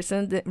this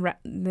person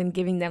than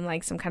giving them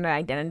like some kind of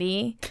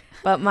identity.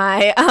 But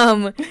my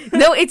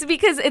no, it's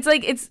because it's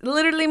like it's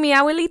literally mi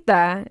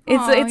abuelita.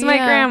 It's my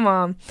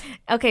grandma.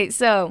 Okay,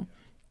 so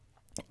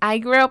I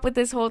grew up with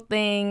this whole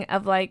thing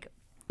of like,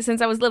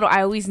 since I was little,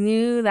 I always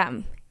knew that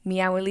mi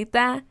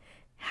abuelita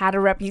had a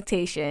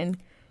reputation.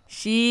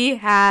 She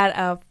had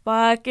a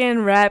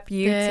fucking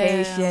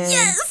reputation. Damn.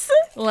 Yes.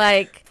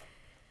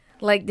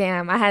 Like,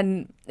 damn,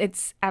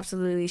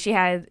 she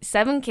had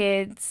 7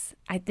 kids.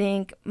 I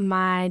think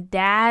my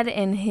dad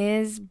and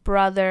his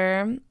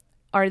brother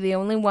are the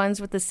only ones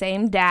with the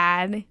same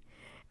dad.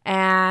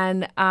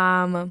 And,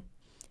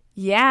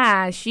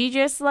 yeah, she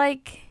just,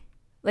 like,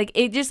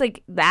 it just,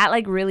 like, that,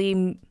 like,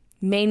 really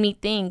made me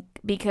think,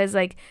 because,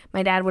 like,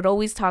 my dad would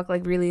always talk,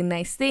 like, really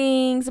nice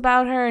things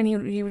about her, and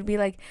he would be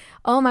like,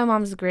 oh, my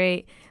mom's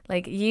great.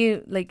 Like,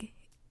 you, like,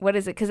 what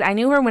is it? Because I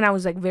knew her when I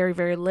was like very,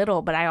 very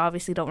little, but I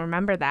obviously don't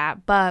remember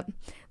that. But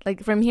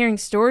like from hearing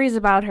stories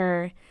about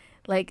her,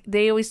 like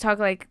they always talk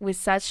like with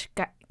such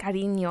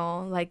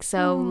cariño, like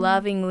so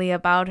lovingly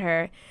about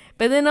her.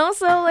 But then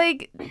also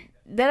like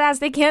deadass,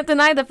 they can't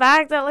deny the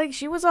fact that like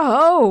she was a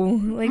hoe.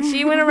 Like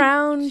she went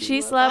around,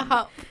 she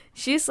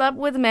slept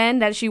with men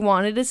that she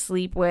wanted to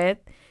sleep with.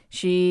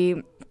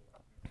 She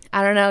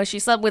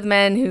slept with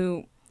men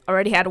who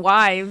already had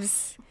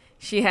wives.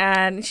 She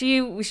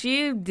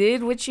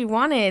did what she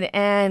wanted,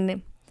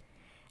 and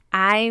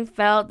I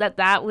felt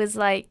that was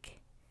like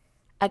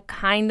a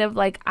kind of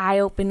like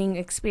eye-opening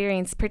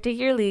experience,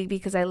 particularly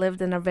because I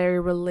lived in a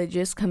very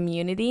religious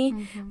community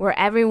where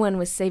everyone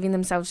was saving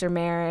themselves for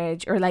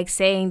marriage, or like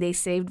saying they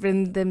saved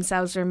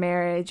themselves for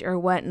marriage or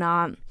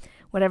whatnot,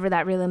 whatever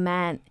that really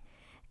meant.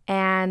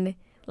 And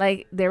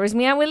like there was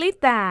mi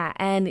abuelita,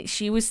 and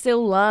she was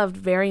still loved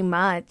very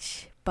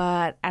much,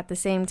 but at the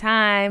same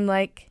time,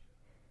 like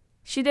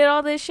she did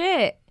all this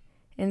shit.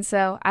 And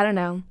so I don't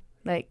know,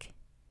 like,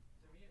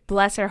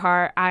 bless her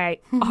heart.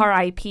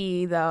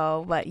 R.I.P.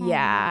 though, but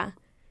yeah.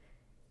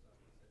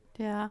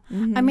 Yeah.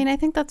 I mean, I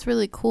think that's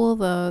really cool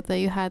though that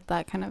you had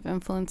that kind of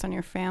influence on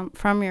your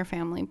from your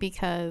family,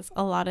 because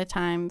a lot of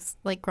times,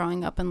 like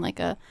growing up in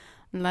like a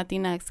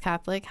Latinx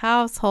Catholic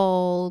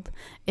household,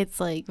 it's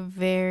like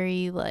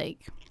very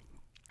like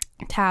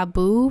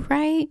taboo,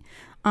 right?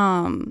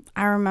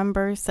 I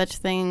remember such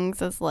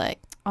things as like,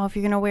 oh, if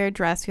you're gonna wear a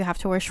dress, you have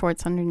to wear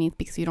shorts underneath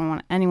because you don't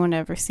want anyone to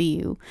ever see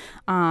you,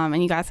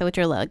 and you gotta sit with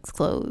your legs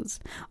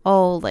closed.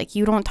 Oh, like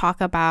you don't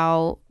talk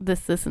about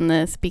this and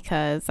this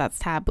because that's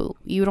taboo.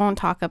 You don't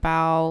talk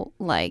about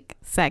like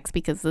sex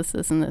because this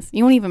and this.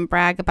 You don't even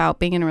brag about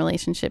being in a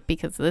relationship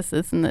because this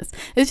and this.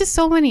 There's just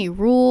so many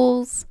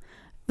rules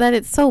that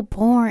it's so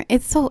boring.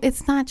 It's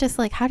not just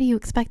like, how do you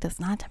expect us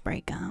not to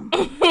break them?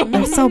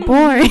 They're so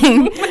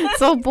boring.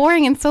 So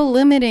boring and so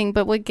limiting.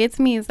 But what gets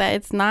me is that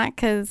it's not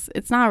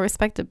a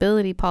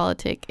respectability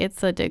politic,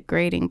 it's a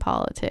degrading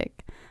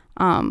politic.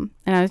 And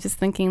I was just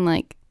thinking,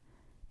 like,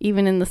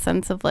 even in the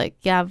sense of like,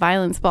 yeah,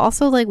 violence, but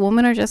also like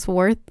women are just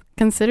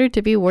considered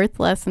to be worth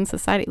less in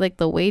society, like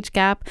the wage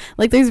gap.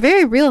 Like there's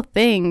very real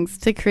things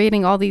to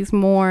creating all these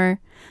more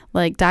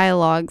like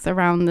dialogues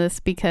around this,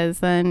 because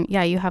then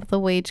you have the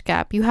wage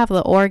gap, you have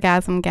the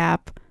orgasm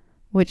gap,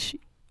 which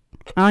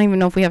I don't even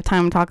know if we have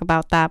time to talk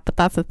about that, but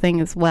that's a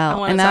thing as well. I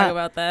want to talk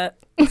about that.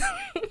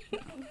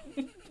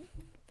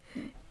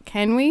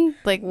 Can we?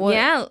 Like what?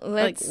 Yeah,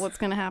 like what's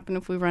gonna happen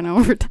if we run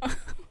over time?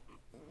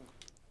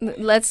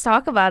 Let's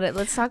talk about it.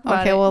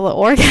 Okay, well, the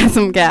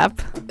orgasm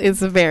gap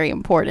is very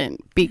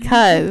important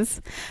because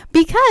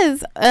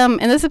and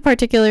this is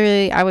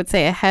particularly, I would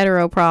say, a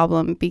hetero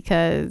problem,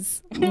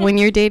 because when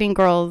you're dating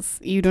girls,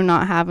 you do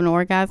not have an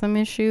orgasm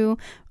issue,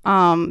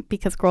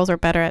 because girls are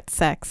better at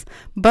sex.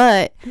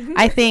 But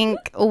I think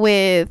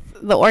with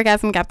the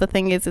orgasm gap, the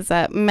thing is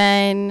that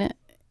men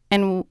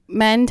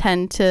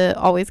tend to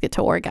always get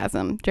to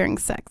orgasm during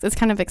sex. It's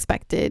kind of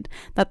expected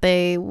that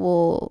they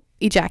will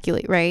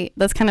ejaculate, right?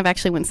 That's kind of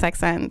actually when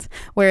sex ends.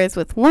 Whereas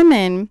with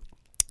women,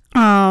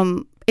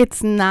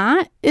 it's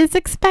not as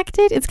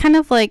expected. It's kind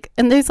of like,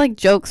 and there's like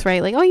jokes,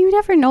 right? Like, oh, you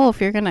never know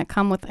if you're gonna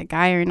come with a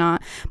guy or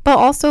not. But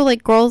also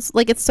like girls,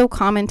 like it's so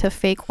common to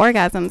fake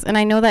orgasms. And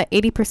I know that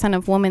 80%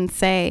 of women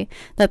say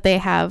that they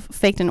have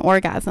faked an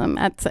orgasm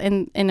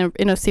in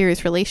a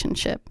serious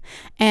relationship.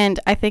 And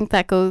I think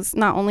that goes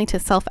not only to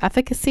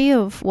self-efficacy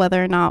of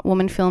whether or not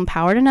women feel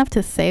empowered enough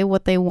to say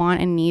what they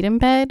want and need in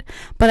bed,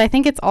 but I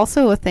think it's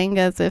also a thing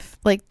as if,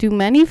 like, do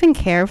men even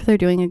care if they're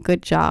doing a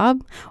good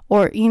job?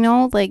 Or, you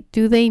know, like,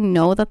 do they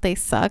know that they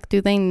suck?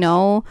 Do they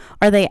know?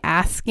 Are they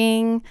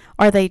asking?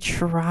 Are they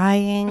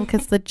trying?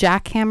 Because the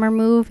jackhammer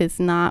move is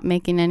not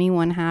making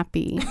anyone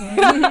happy.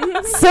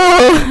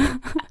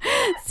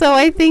 So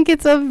I think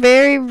it's a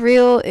very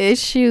real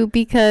issue,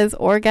 because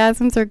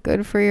orgasms are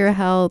good for your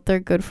health. They're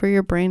good for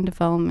your brain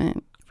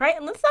development. Right,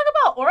 and let's talk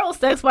about oral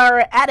sex while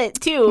we're at it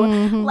too.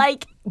 Mm-hmm.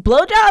 Like,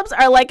 blowjobs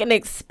are like an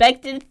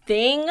expected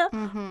thing,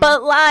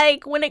 but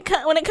like when it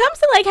comes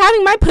to like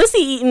having my pussy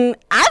eaten,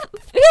 I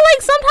feel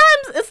like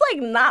sometimes it's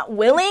like not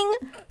willing.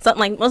 Something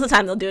like most of the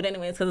time they'll do it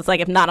anyways, because it's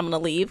like, if not, I'm gonna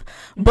leave.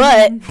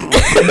 But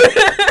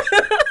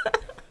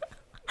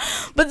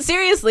but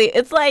seriously,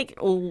 it's like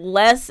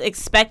less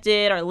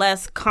expected or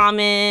less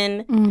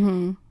common.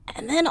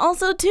 And then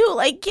also too,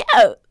 like,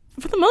 yeah,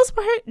 for the most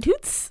part,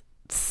 dudes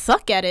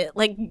suck at it.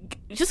 Like,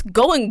 just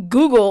go and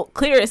Google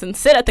clitoris and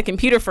sit at the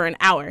computer for an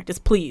hour,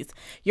 just please.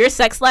 Your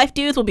sex life,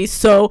 dudes, will be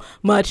so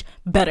much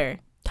better.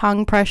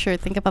 Tongue pressure.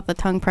 Think about the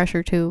tongue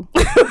pressure too.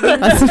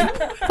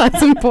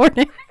 That's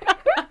important.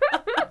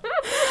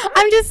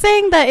 I'm just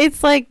saying that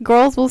it's like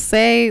girls will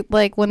say,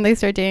 like, when they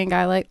start dating a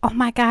guy, like, oh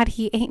my god,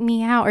 he ate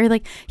me out, or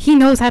like he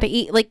knows how to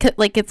eat, like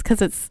it's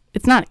because it's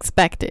not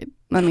expected.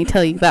 Let me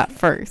tell you that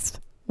first.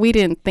 We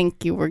didn't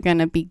think you were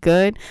gonna be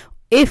good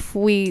if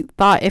we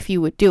thought if you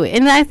would do it.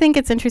 And I think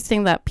it's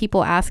interesting that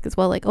people ask as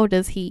well, like, oh,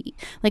 does he,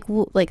 like,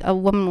 like a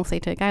woman will say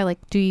to a guy, like,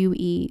 do you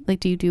eat,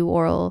 like, do you do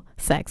oral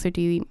sex, or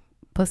do you eat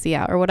pussy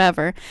out, or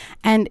whatever?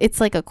 And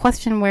it's like a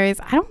question, whereas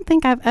I don't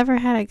think I've ever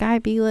had a guy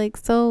be like,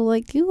 so,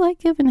 like, do you like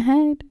giving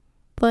head?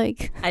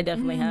 Like, I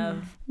definitely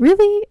have.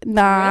 Really?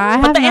 Nah.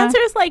 Really? But the answer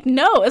is like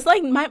no. It's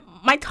like my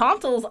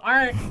tonsils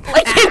aren't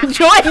like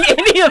enjoying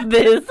any of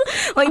this.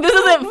 Like, this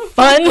isn't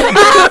fun.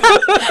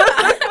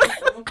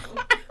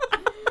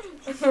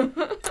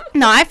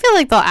 No, I feel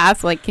like they'll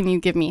ask, like, can you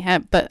give me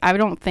head? But I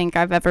don't think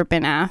I've ever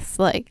been asked,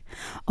 like,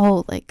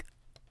 oh, like,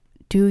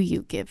 do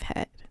you give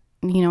head?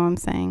 You know what I'm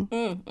saying?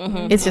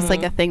 It's just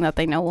like a thing that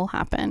they know will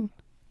happen.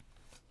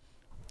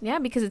 Yeah,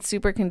 because it's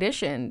super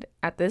conditioned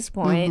at this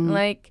point.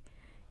 Like,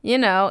 you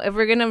know, if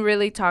we're going to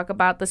really talk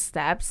about the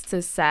steps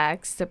to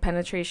sex, to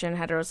penetration,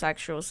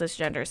 heterosexual,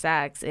 cisgender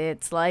sex,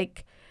 it's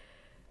like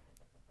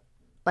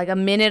a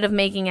minute of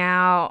making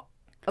out,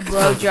 a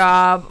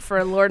blowjob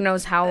for Lord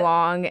knows how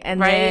long,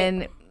 and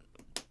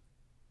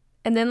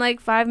then like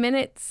 5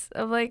 minutes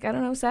of like, I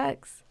don't know,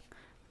 sex.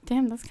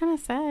 Damn, that's kind of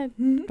sad.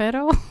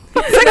 Pero,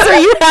 sex are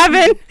you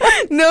having?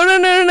 No.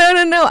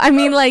 I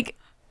mean, like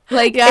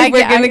if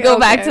we're gonna go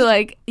back to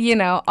like, you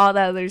know, all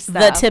that other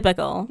stuff.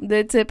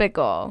 The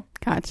typical.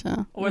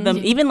 Gotcha. Or them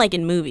even like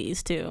in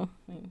movies too.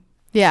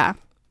 Yeah,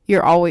 she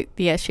always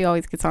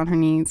gets on her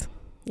knees.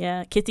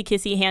 Yeah,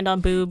 kissy, hand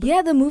on boob.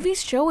 Yeah, the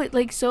movies show it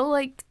like so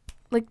like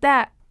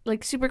that,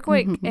 like super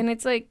quick, and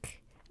it's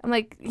like, I'm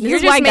like, you're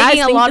is why just guys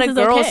making a think lot this of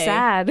is girls okay,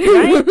 sad.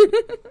 right?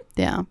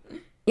 Yeah.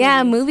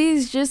 Yeah,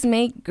 movies just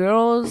make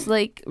girls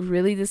like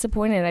really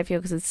disappointed, I feel,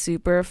 because it's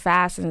super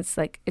fast and it's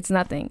like it's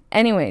nothing.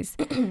 Anyways,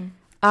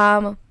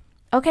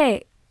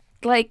 okay,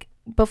 like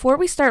before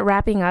we start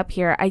wrapping up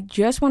here, I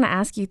just want to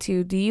ask you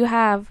two, do you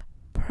have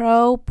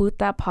pro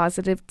puta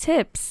positive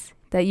tips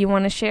that you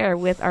want to share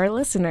with our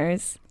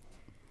listeners?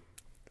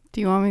 Do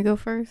you want me to go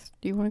first?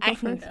 Do you want to go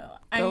first?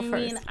 I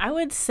mean, I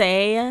would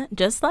say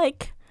just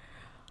like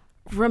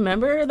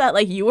remember that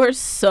like you are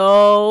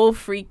so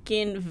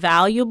freaking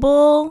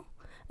valuable,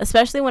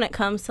 especially when it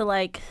comes to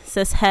like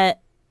cis-het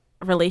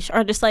relation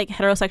or just like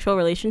heterosexual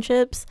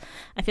relationships.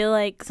 I feel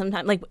like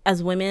sometimes like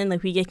as women,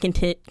 like we get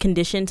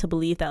conditioned to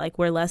believe that like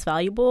we're less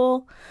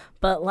valuable,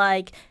 but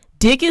like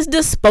dick is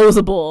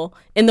disposable.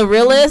 In the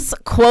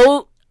realest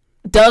quote,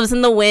 Doves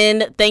in the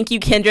Wind, thank you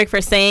Kendrick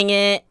for saying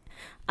it.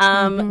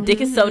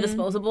 Dick is so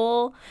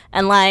disposable,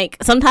 and like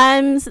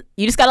sometimes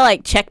you just gotta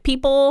like check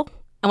people,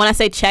 and when I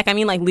say check, I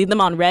mean like leave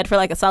them on red for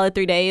like a solid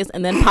 3 days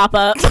and then pop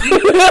up.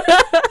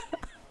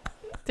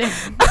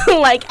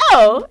 Like,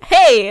 oh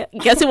hey,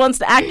 guess who wants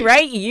to act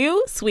right?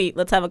 You? Sweet,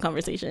 let's have a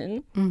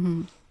conversation.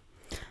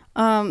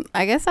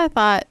 I guess I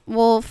thought,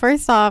 well,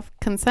 first off,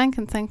 consent,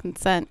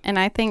 and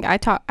I think I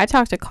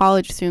talk to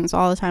college students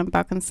all the time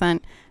about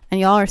consent, and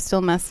y'all are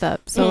still messed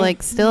up, so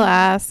like still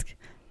ask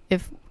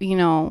if, you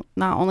know,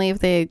 not only if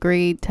they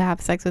agreed to have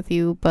sex with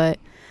you, but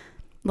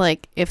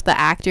like if the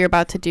act you're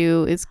about to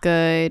do is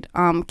good.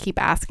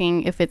 Keep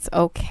asking if it's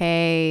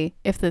okay,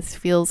 if this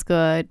feels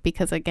good,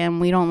 because again,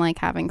 we don't like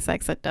having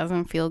sex that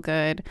doesn't feel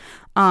good.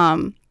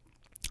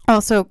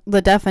 Also,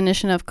 the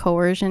definition of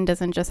coercion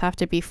doesn't just have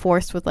to be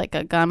forced with like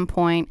a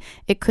gunpoint.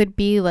 It could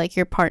be like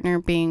your partner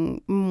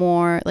being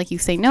more like, you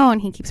say no and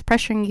he keeps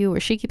pressuring you, or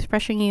she keeps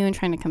pressuring you and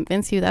trying to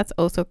convince you. That's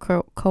also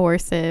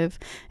coercive.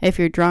 If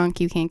you're drunk,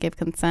 you can't give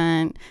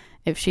consent.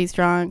 If she's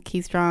drunk,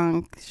 he's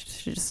drunk,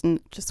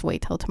 just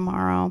wait till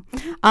tomorrow.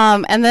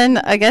 And then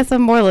I guess a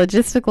more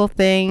logistical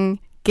thing,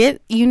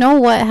 you know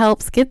what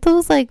helps? Get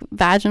those like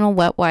vaginal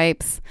wet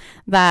wipes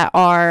that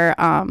are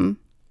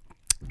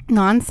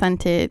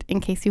non-scented,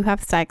 in case you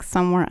have sex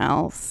somewhere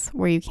else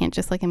where you can't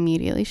just like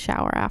immediately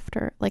shower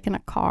after, like in a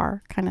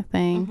car kind of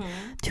thing.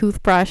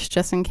 Toothbrush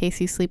just in case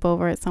you sleep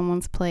over at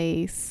someone's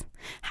place.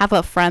 Have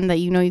a friend that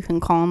you know you can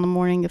call in the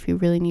morning if you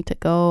really need to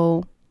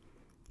go.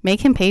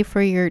 Make him pay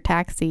for your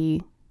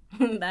taxi.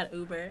 That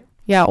Uber.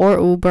 Yeah, or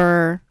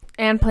Uber.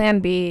 And plan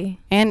B.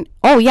 And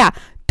oh yeah,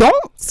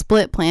 don't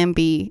split plan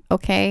B,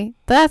 okay?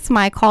 That's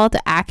my call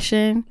to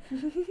action.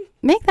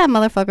 Make that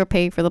motherfucker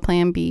pay for the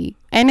plan B.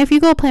 And if you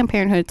go Planned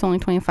Parenthood, it's only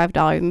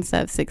 $25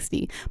 instead of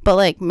 $60. But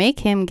like, make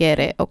him get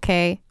it,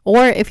 okay?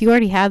 Or if you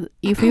already have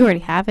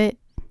it,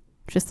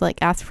 just like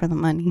ask for the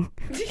money.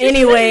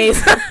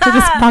 Anyways,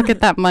 just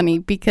pocket that money,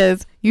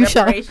 because he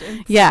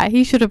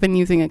should have been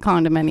using a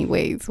condom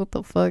anyways. What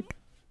the fuck?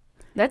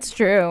 That's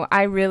true.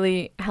 I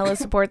really hella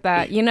support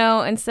that. You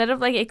know, instead of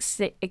like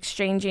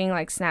exchanging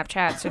like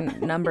Snapchats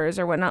or numbers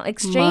or whatnot,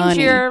 exchange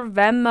your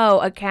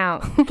Venmo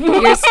account,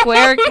 your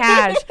Square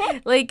Cash.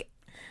 Like,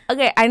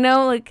 okay, I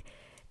know like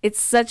it's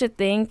such a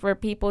thing for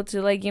people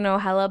to like, you know,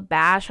 hella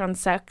bash on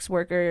sex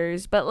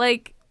workers, but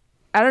like,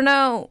 I don't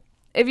know,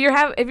 if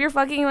you're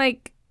fucking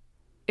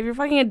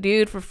a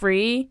dude for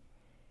free,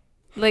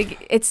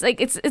 like it's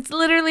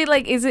literally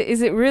like, is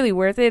it really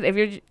worth it? If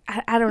you're,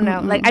 I don't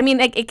know. Like, I mean,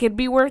 like it could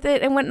be worth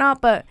it and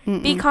whatnot, but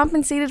be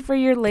compensated for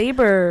your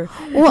labor.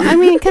 Well, I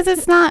mean, because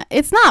it's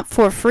not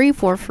for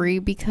free,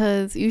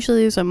 because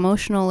usually there's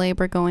emotional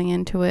labor going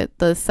into it,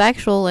 the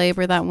sexual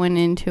labor that went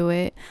into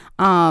it,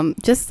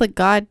 just the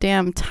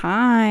goddamn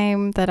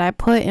time that I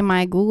put in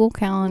my Google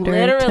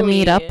Calendar to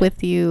meet up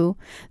with you.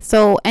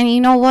 So, and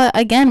you know what?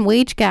 Again,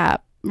 wage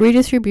gap,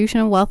 redistribution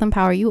of wealth and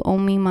power. You owe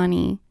me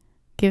money.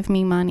 Give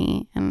me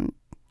money and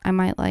I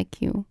might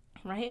like you.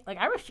 Right? Like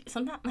I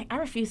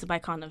refuse to buy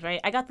condoms, right?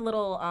 I got the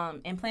little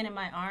implant in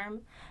my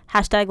arm.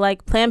 Hashtag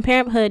like Planned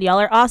Parenthood, y'all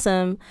are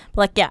awesome.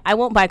 But like, yeah, I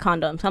won't buy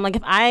condoms. So I'm like,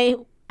 if I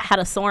had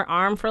a sore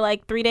arm for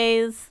like 3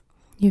 days,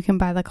 you can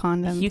buy the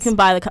condoms. You can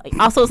buy the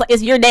also, it's like,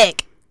 it's your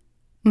dick.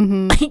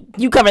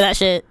 You cover that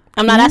shit.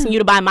 I'm not asking you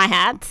to buy my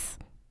hats.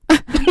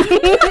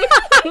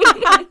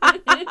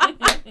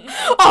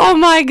 Oh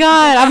my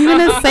God, I'm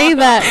gonna say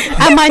that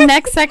at my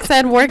next sex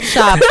ed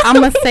workshop. I'm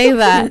gonna say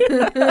that.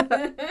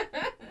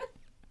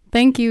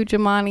 Thank you,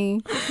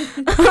 Jamani,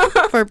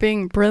 for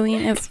being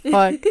brilliant as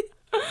fuck.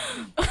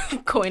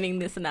 Coining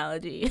this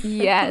analogy.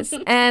 Yes.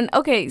 And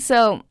okay,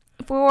 so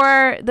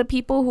for the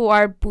people who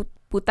are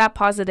puta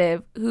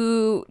positive,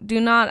 who do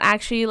not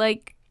actually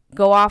like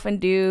go off and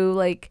do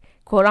like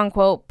quote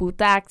unquote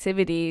puta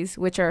activities,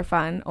 which are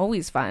fun,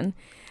 always fun,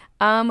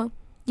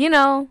 you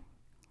know,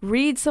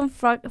 read some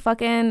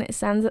fucking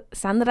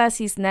Sandra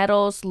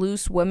Cisneros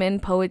loose women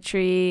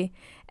poetry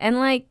and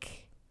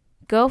like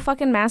go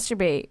fucking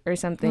masturbate or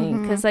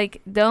something. Because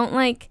like don't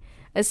like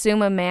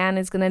assume a man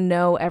is gonna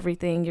know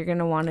everything you're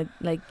gonna want to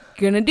like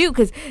gonna do,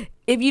 because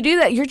if you do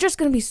that, you're just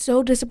gonna be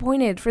so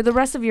disappointed for the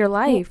rest of your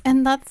life.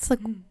 And that's the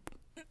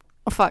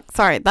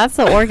that's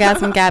the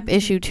orgasm gap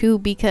issue too,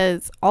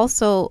 because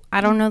also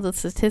I don't know the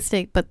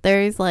statistic, but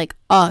there's like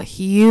a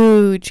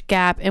huge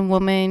gap in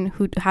women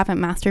who haven't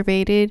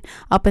masturbated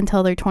up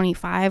until they're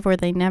 25, or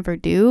they never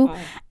do.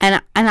 And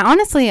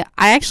honestly,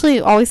 I actually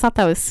always thought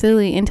that was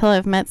silly until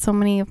I've met so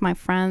many of my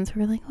friends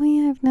who are like, oh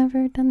yeah, I've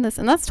never done this,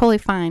 and that's totally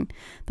fine.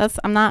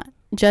 I'm not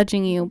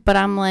judging you, but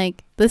I'm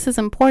like, this is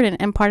important,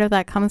 and part of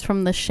that comes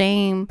from the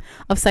shame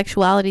of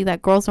sexuality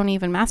that girls don't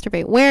even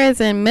masturbate, whereas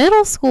in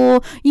middle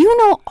school, you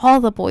know, all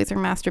the boys are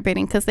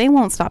masturbating because they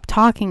won't stop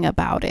talking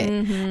about it.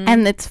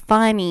 And it's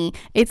funny,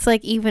 it's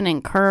like even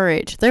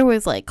encouraged. There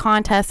was like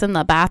contests in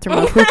the bathroom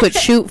of who could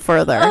shoot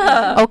further.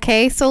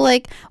 Okay, so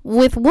like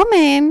with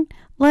women,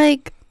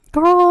 like,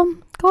 girl,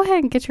 go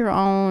ahead and get your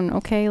own,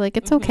 okay? Like,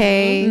 it's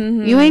okay.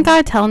 You ain't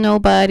gotta tell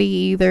nobody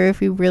either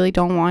if you really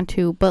don't want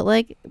to, but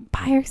like,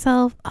 buy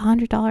yourself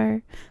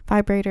 $100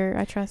 vibrator.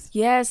 I trust.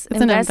 Yes,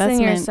 it's invest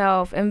in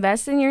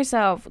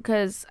yourself,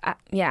 because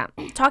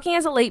talking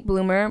as a late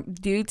bloomer,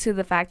 due to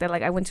the fact that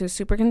like I went to a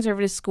super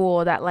conservative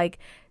school that like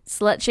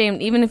slut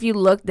shamed, even if you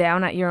look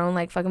down at your own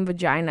like fucking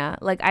vagina.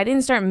 Like, I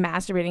didn't start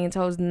masturbating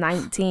until I was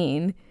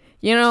 19.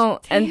 You know,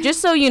 and just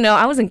so you know,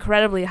 I was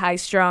incredibly high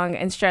strung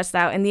and stressed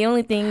out. And the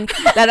only thing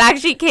that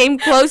actually came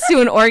close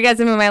to an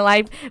orgasm in my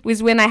life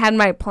was when I had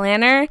my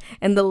planner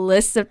and the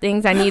list of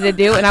things I need to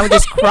do, and I would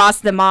just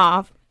cross them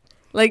off.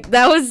 Like,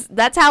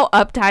 that's how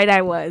uptight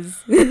I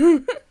was.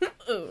 Ooh,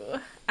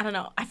 I don't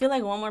know. I feel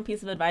like one more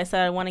piece of advice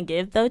that I want to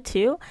give, though,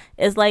 too,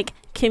 is like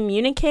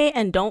communicate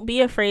and don't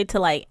be afraid to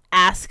like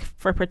ask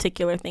for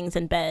particular things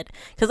in bed.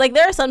 Because like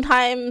there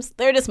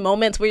are just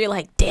moments where you're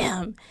like,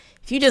 damn,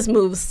 if you just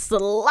move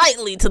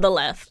slightly to the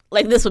left,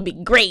 like this would be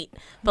great.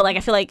 But like I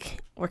feel like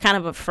we're kind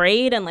of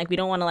afraid and like we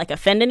don't want to like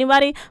offend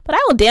anybody. But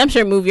I will damn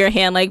sure move your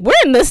hand. Like, we're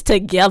in this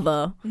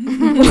together.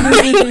 I'm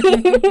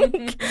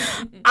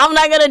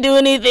not gonna do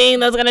anything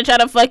that's gonna try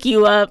to fuck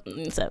you up.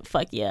 Except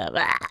fuck you up.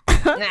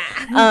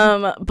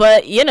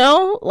 But you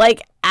know,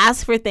 like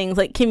ask for things,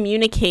 like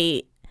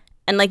communicate.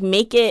 And like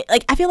make it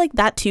like, I feel like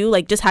that too,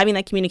 like just having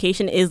that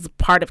communication is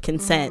part of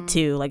consent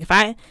too. Like if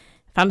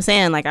I'm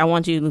saying like I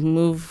want you to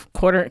move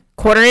quarter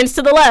inch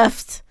to the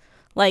left,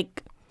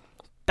 like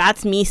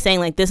that's me saying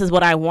like this is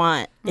what I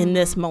want in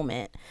this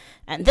moment.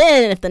 And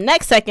then if the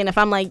next second, if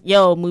I'm like,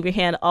 yo, move your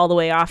hand all the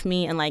way off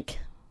me and like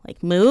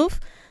move,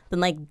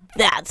 then like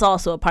that's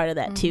also a part of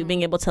that too,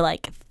 being able to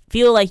like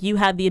feel like you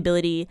have the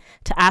ability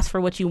to ask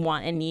for what you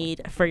want and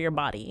need for your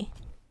body.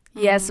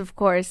 Yes, of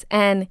course.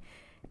 And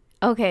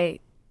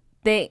okay,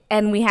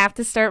 and we have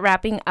to start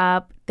wrapping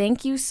up.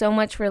 Thank you so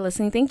much for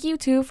listening. Thank you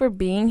too for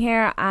being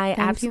here. I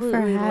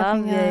absolutely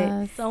loved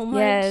it so much.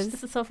 Yes.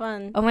 This is so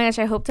fun. Oh my gosh,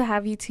 I hope to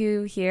have you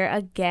two here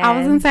again. I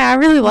was gonna say, I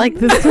really like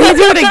this. Can we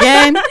do it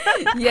again?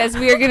 Yes,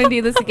 we are gonna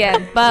do this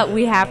again, but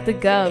we have to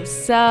go.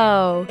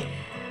 So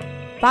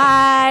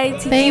bye.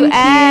 Thank you.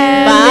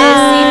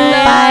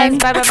 Bye.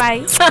 Bye.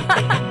 Bye.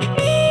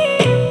 Bye.